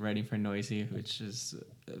mentioned writing for Noisy, which is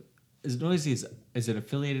Noisy, is it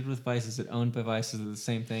affiliated with Vice? Is it owned by Vice? Is it the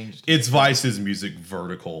same thing? It's Vice's music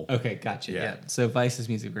vertical. Okay, gotcha. Yeah. So Vice's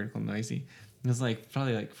music vertical, Noisy. It was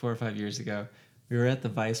probably 4 or 5 years ago. We were at the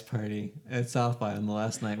Vice party at South by on the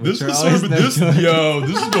last night. This is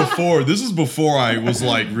before I was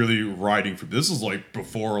really writing for. This is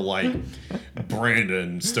before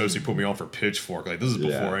Brandon Stosey put me on for Pitchfork. This is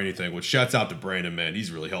before anything. Which shouts out to Brandon, man.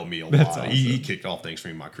 He's really helped me a lot. Awesome. He kicked off things for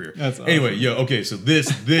me in my career. That's awesome. Anyway, okay. So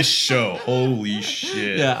this show, holy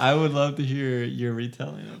shit. Yeah, I would love to hear your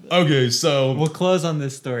retelling of it. Okay, so we'll close on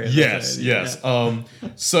this story. Yes.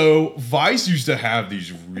 So Vice used to have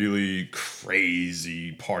these really crazy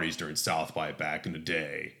parties during South by back in the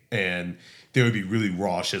day, and they would be really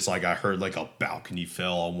raucous. I heard a balcony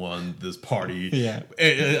fell on this party. Yeah,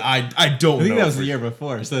 I don't know. I think that was the year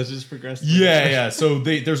before, so it's just progressed. Yeah. So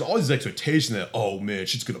there's always this expectation that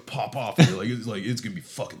shit's gonna pop off. And it's gonna be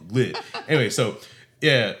fucking lit. Anyway, so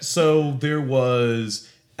there was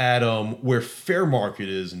at where Fair Market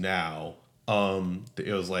is now.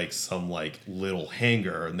 It was some little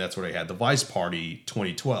hangar, and that's where they had the Vice Party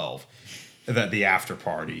 2012. The after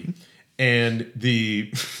party, and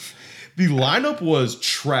the lineup was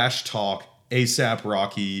Trash Talk, ASAP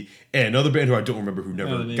Rocky, and another band who I don't remember who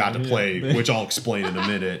never got to play, which I'll explain in a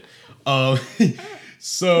minute.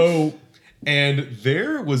 And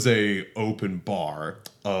there was a open bar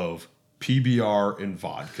of PBR and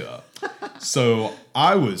vodka. So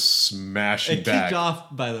I was smashing back. It kicked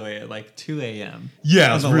off, by the way, at 2 a.m.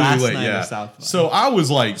 Yeah, it was really late. Yeah. So I was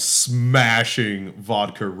smashing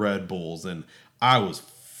vodka Red Bulls, and I was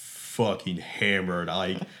fucking hammered.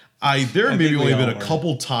 There maybe only been a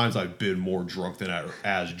couple times I've been more drunk than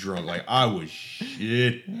as drunk. I was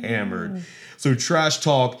shit hammered. So Trash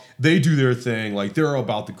Talk, they do their thing. They're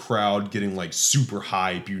about the crowd getting super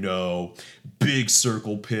hype, big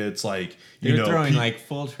circle pits, They're throwing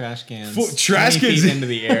full trash cans, trash cans into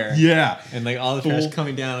the air. Yeah, and all the trash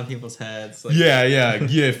coming down on people's heads.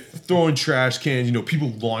 Throwing trash cans. People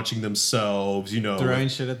launching themselves. Throwing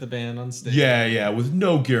shit at the band on stage. Yeah, with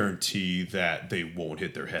no guarantee that they won't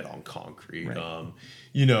hit their head on concrete. Right.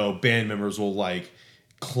 Band members will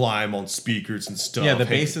climb on speakers and stuff. Yeah, the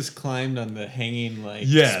bassist climbed on the hanging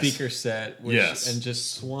speaker set, and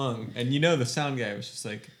just swung. And the sound guy was just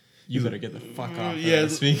you better get the fuck off the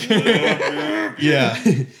speaker. Yeah.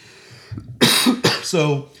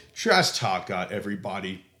 So Trash Talk got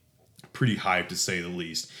everybody pretty hyped, to say the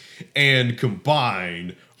least, and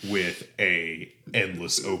combined with a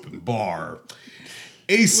endless open bar.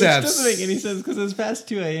 ASAP, which doesn't make any sense because it's past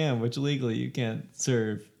 2 a.m., which legally you can't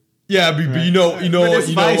serve. Yeah, but right. you know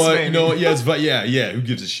what? Yeah, who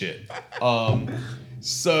gives a shit?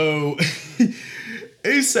 So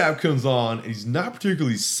ASAP comes on, and he's not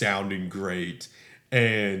particularly sounding great,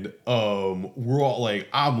 and we're all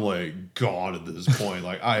I'm gone at this point.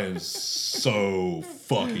 I am so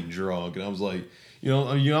fucking drunk, and I was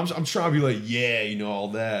I'm trying to be all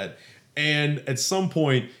that, and at some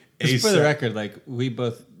point. Just for the record, we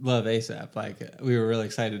both love ASAP. We were really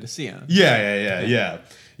excited to see him. Yeah.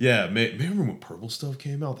 Yeah, man, remember when Purple Stuff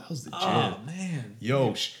came out? That was the jam. Oh man,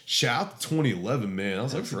 Yo, shout out to 2011, man. That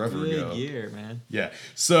was like forever ago. Year, man. Yeah.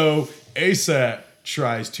 So ASAP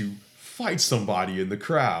tries to fight somebody in the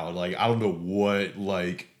crowd. Like, I don't know what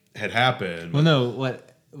like had happened. Well, no,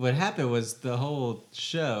 what happened was the whole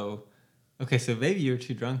show. Okay, so maybe you were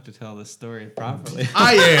too drunk to tell this story properly.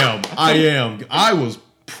 I am. I was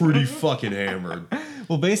pretty fucking hammered.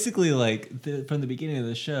 Well, basically, like from the beginning of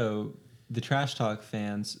the show, the Trash Talk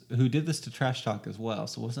fans who did this to Trash Talk as well,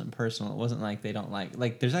 so it wasn't personal. It wasn't like they don't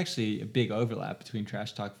like. There's actually a big overlap between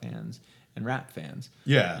Trash Talk fans and rap fans.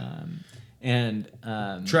 Yeah.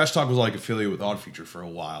 Trash Talk was like affiliated with Odd Future for a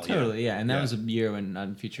while. Totally, yeah. And that was a year when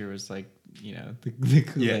Odd Future was like, you know, the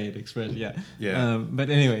Kool-Aid Express. Yeah. Yeah. But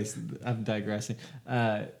anyways, I'm digressing.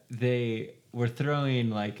 They were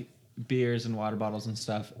throwing like beers and water bottles and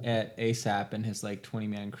stuff at ASAP and his like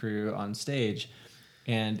 20-man crew on stage.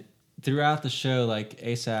 And throughout the show, like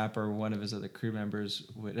ASAP or one of his other crew members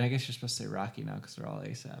would, and I guess you're supposed to say Rocky now because they're all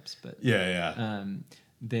ASAPs, but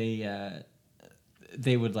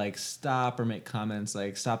they would like stop or make comments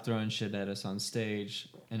like stop throwing shit at us on stage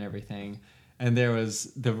and everything. And there was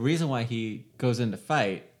the reason why he goes into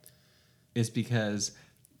fight is because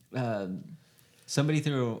somebody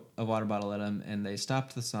threw a water bottle at him and they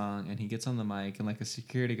stopped the song and he gets on the mic and like a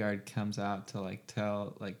security guard comes out to like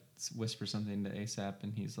whisper something to ASAP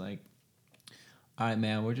and he's like, all right,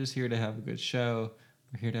 man, we're just here to have a good show.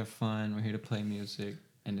 We're here to have fun. We're here to play music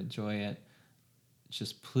and enjoy it.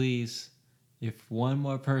 Just please, if one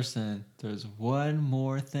more person does one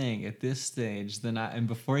more thing at this stage, then and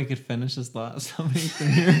before he could finish his thought, somebody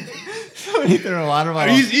threw a water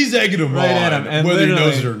bottle. He's egging him right on, at him, and whether he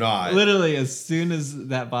knows it or not. Literally, as soon as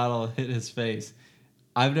that bottle hit his face,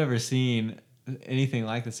 I've never seen anything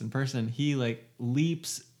like this in person. He like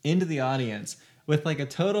leaps into the audience with like a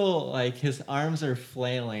total, like his arms are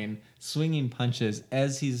flailing, swinging punches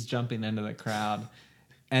as he's jumping into the crowd.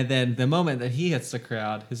 And then the moment that he hits the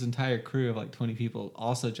crowd, his entire crew of like 20 people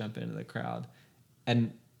also jump into the crowd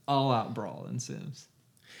and all out brawl ensues.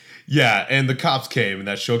 Yeah, and the cops came and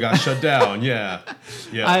that show got shut down. Yeah.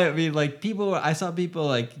 I mean, like I saw people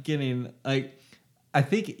like getting like, I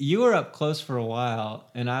think you were up close for a while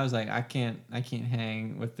and I was like, I can't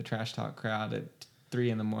hang with the Trash Talk crowd at 3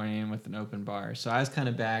 a.m. with an open bar. So I was kind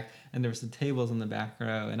of back and there were some tables in the back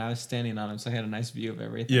row and I was standing on them. So I had a nice view of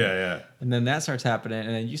everything. Yeah. And then that starts happening.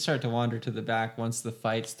 And then you start to wander to the back once the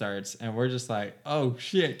fight starts. And we're just like, oh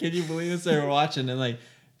shit, can you believe this? They were watching and like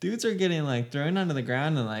dudes are getting like thrown onto the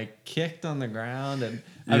ground and like kicked on the ground. And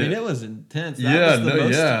I mean, it was intense.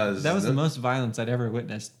 That was the most violence I'd ever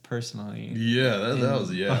witnessed personally. Yeah,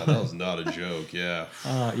 that was not a joke. Yeah.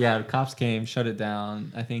 The cops came, shut it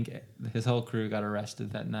down. I think his whole crew got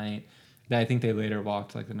arrested that night. I think they later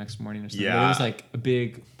walked like the next morning or something. Yeah. But it was like a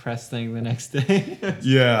big press thing the next day.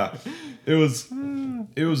 Yeah. It was turned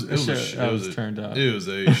up. It was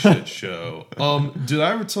a shit show. Did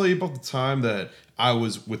I ever tell you about the time that I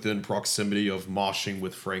was within proximity of moshing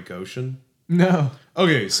with Frank Ocean? No.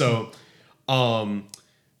 Okay, so Iron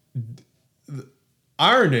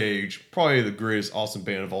Age, probably the greatest awesome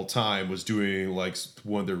band of all time, was doing like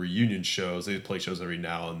one of their reunion shows. They play shows every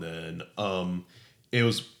now and then.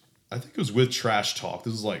 I think it was with Trash Talk.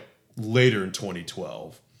 This was like later in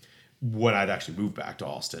 2012 when I'd actually moved back to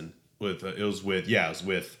Austin. Power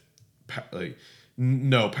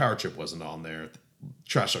Trip wasn't on there.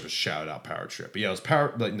 Trash Talk just shouted out Power Trip. But yeah, it was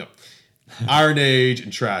Iron Age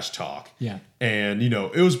and Trash Talk. Yeah. And,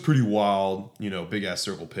 it was pretty wild, big ass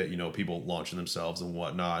circle pit, people launching themselves and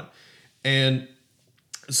whatnot. And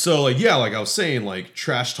so like I was saying, like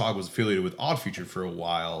Trash Talk was affiliated with Odd Future for a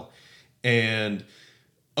while. And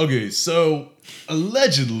okay, so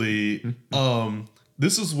allegedly,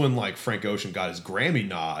 this is when like Frank Ocean got his Grammy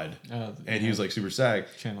nod and he was like super sad.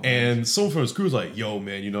 And someone from his crew was like, yo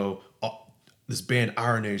man, this band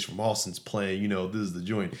Iron Age from Austin's playing, this is the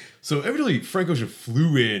joint. So evidently Frank Ocean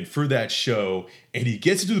flew in for that show and he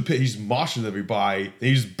gets into the pit, he's moshing everybody, then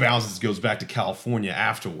he just bounces, goes back to California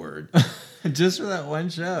afterward. Just for that one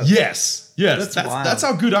show? Yes. That's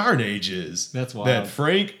how good Iron Age is. That's wild. That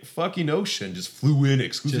Frank fucking Ocean just flew in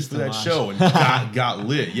exclusively for that show and got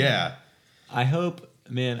lit. Yeah. I hope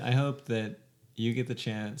that you get the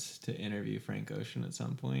chance to interview Frank Ocean at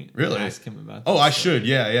some point. Really? Ask him about that. Oh, I should.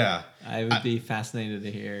 Yeah. I would be fascinated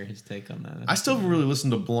to hear his take on that. I still haven't really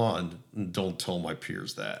listened to Blonde. Don't tell my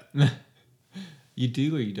peers that. You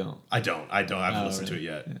do or you don't? I don't. I haven't listened to it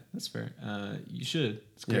yet. Yeah, that's fair. You should.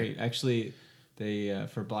 It's great. Yeah. Actually, they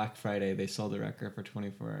for Black Friday they sold the record for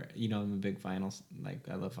 24. I'm a big vinyl. Like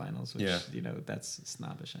I love vinyls, which that's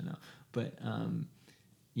snobbish, I know. But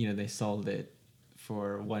they sold it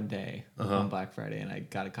for one day on Black Friday, and I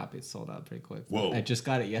got a copy. It sold out pretty quick. Whoa! I just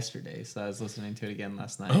got it yesterday, so I was listening to it again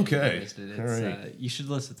last night. Okay, all right. You should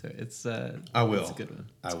listen to it. It's I will. It's a good one.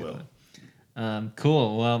 I will.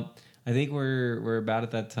 Cool. Well, I think we're about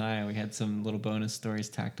at that time. We had some little bonus stories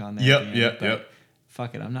tacked on there. Yep.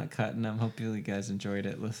 Fuck it, I'm not cutting them. Hopefully you guys enjoyed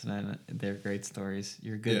it listening. They're great stories.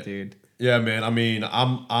 You're a good dude. Yeah, man. I mean,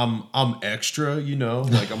 I'm extra,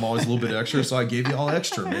 like I'm always a little bit extra, so I gave you all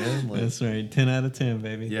extra, man. Like, that's right. 10 out of 10,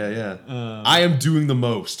 baby. Yeah. I am doing the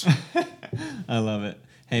most. I love it.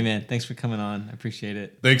 Hey, man, thanks for coming on. I appreciate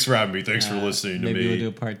it. Thanks for having me. Thanks for listening to me. Maybe we'll do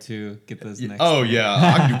a part 2. Get those next. Oh, yeah.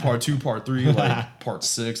 I can do part 2, part 3, like part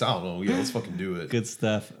 6. I don't know. Yeah, let's fucking do it. Good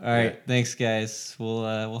stuff. All right. Thanks, guys.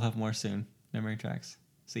 We'll have more soon. Memory Tracks.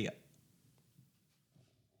 See ya.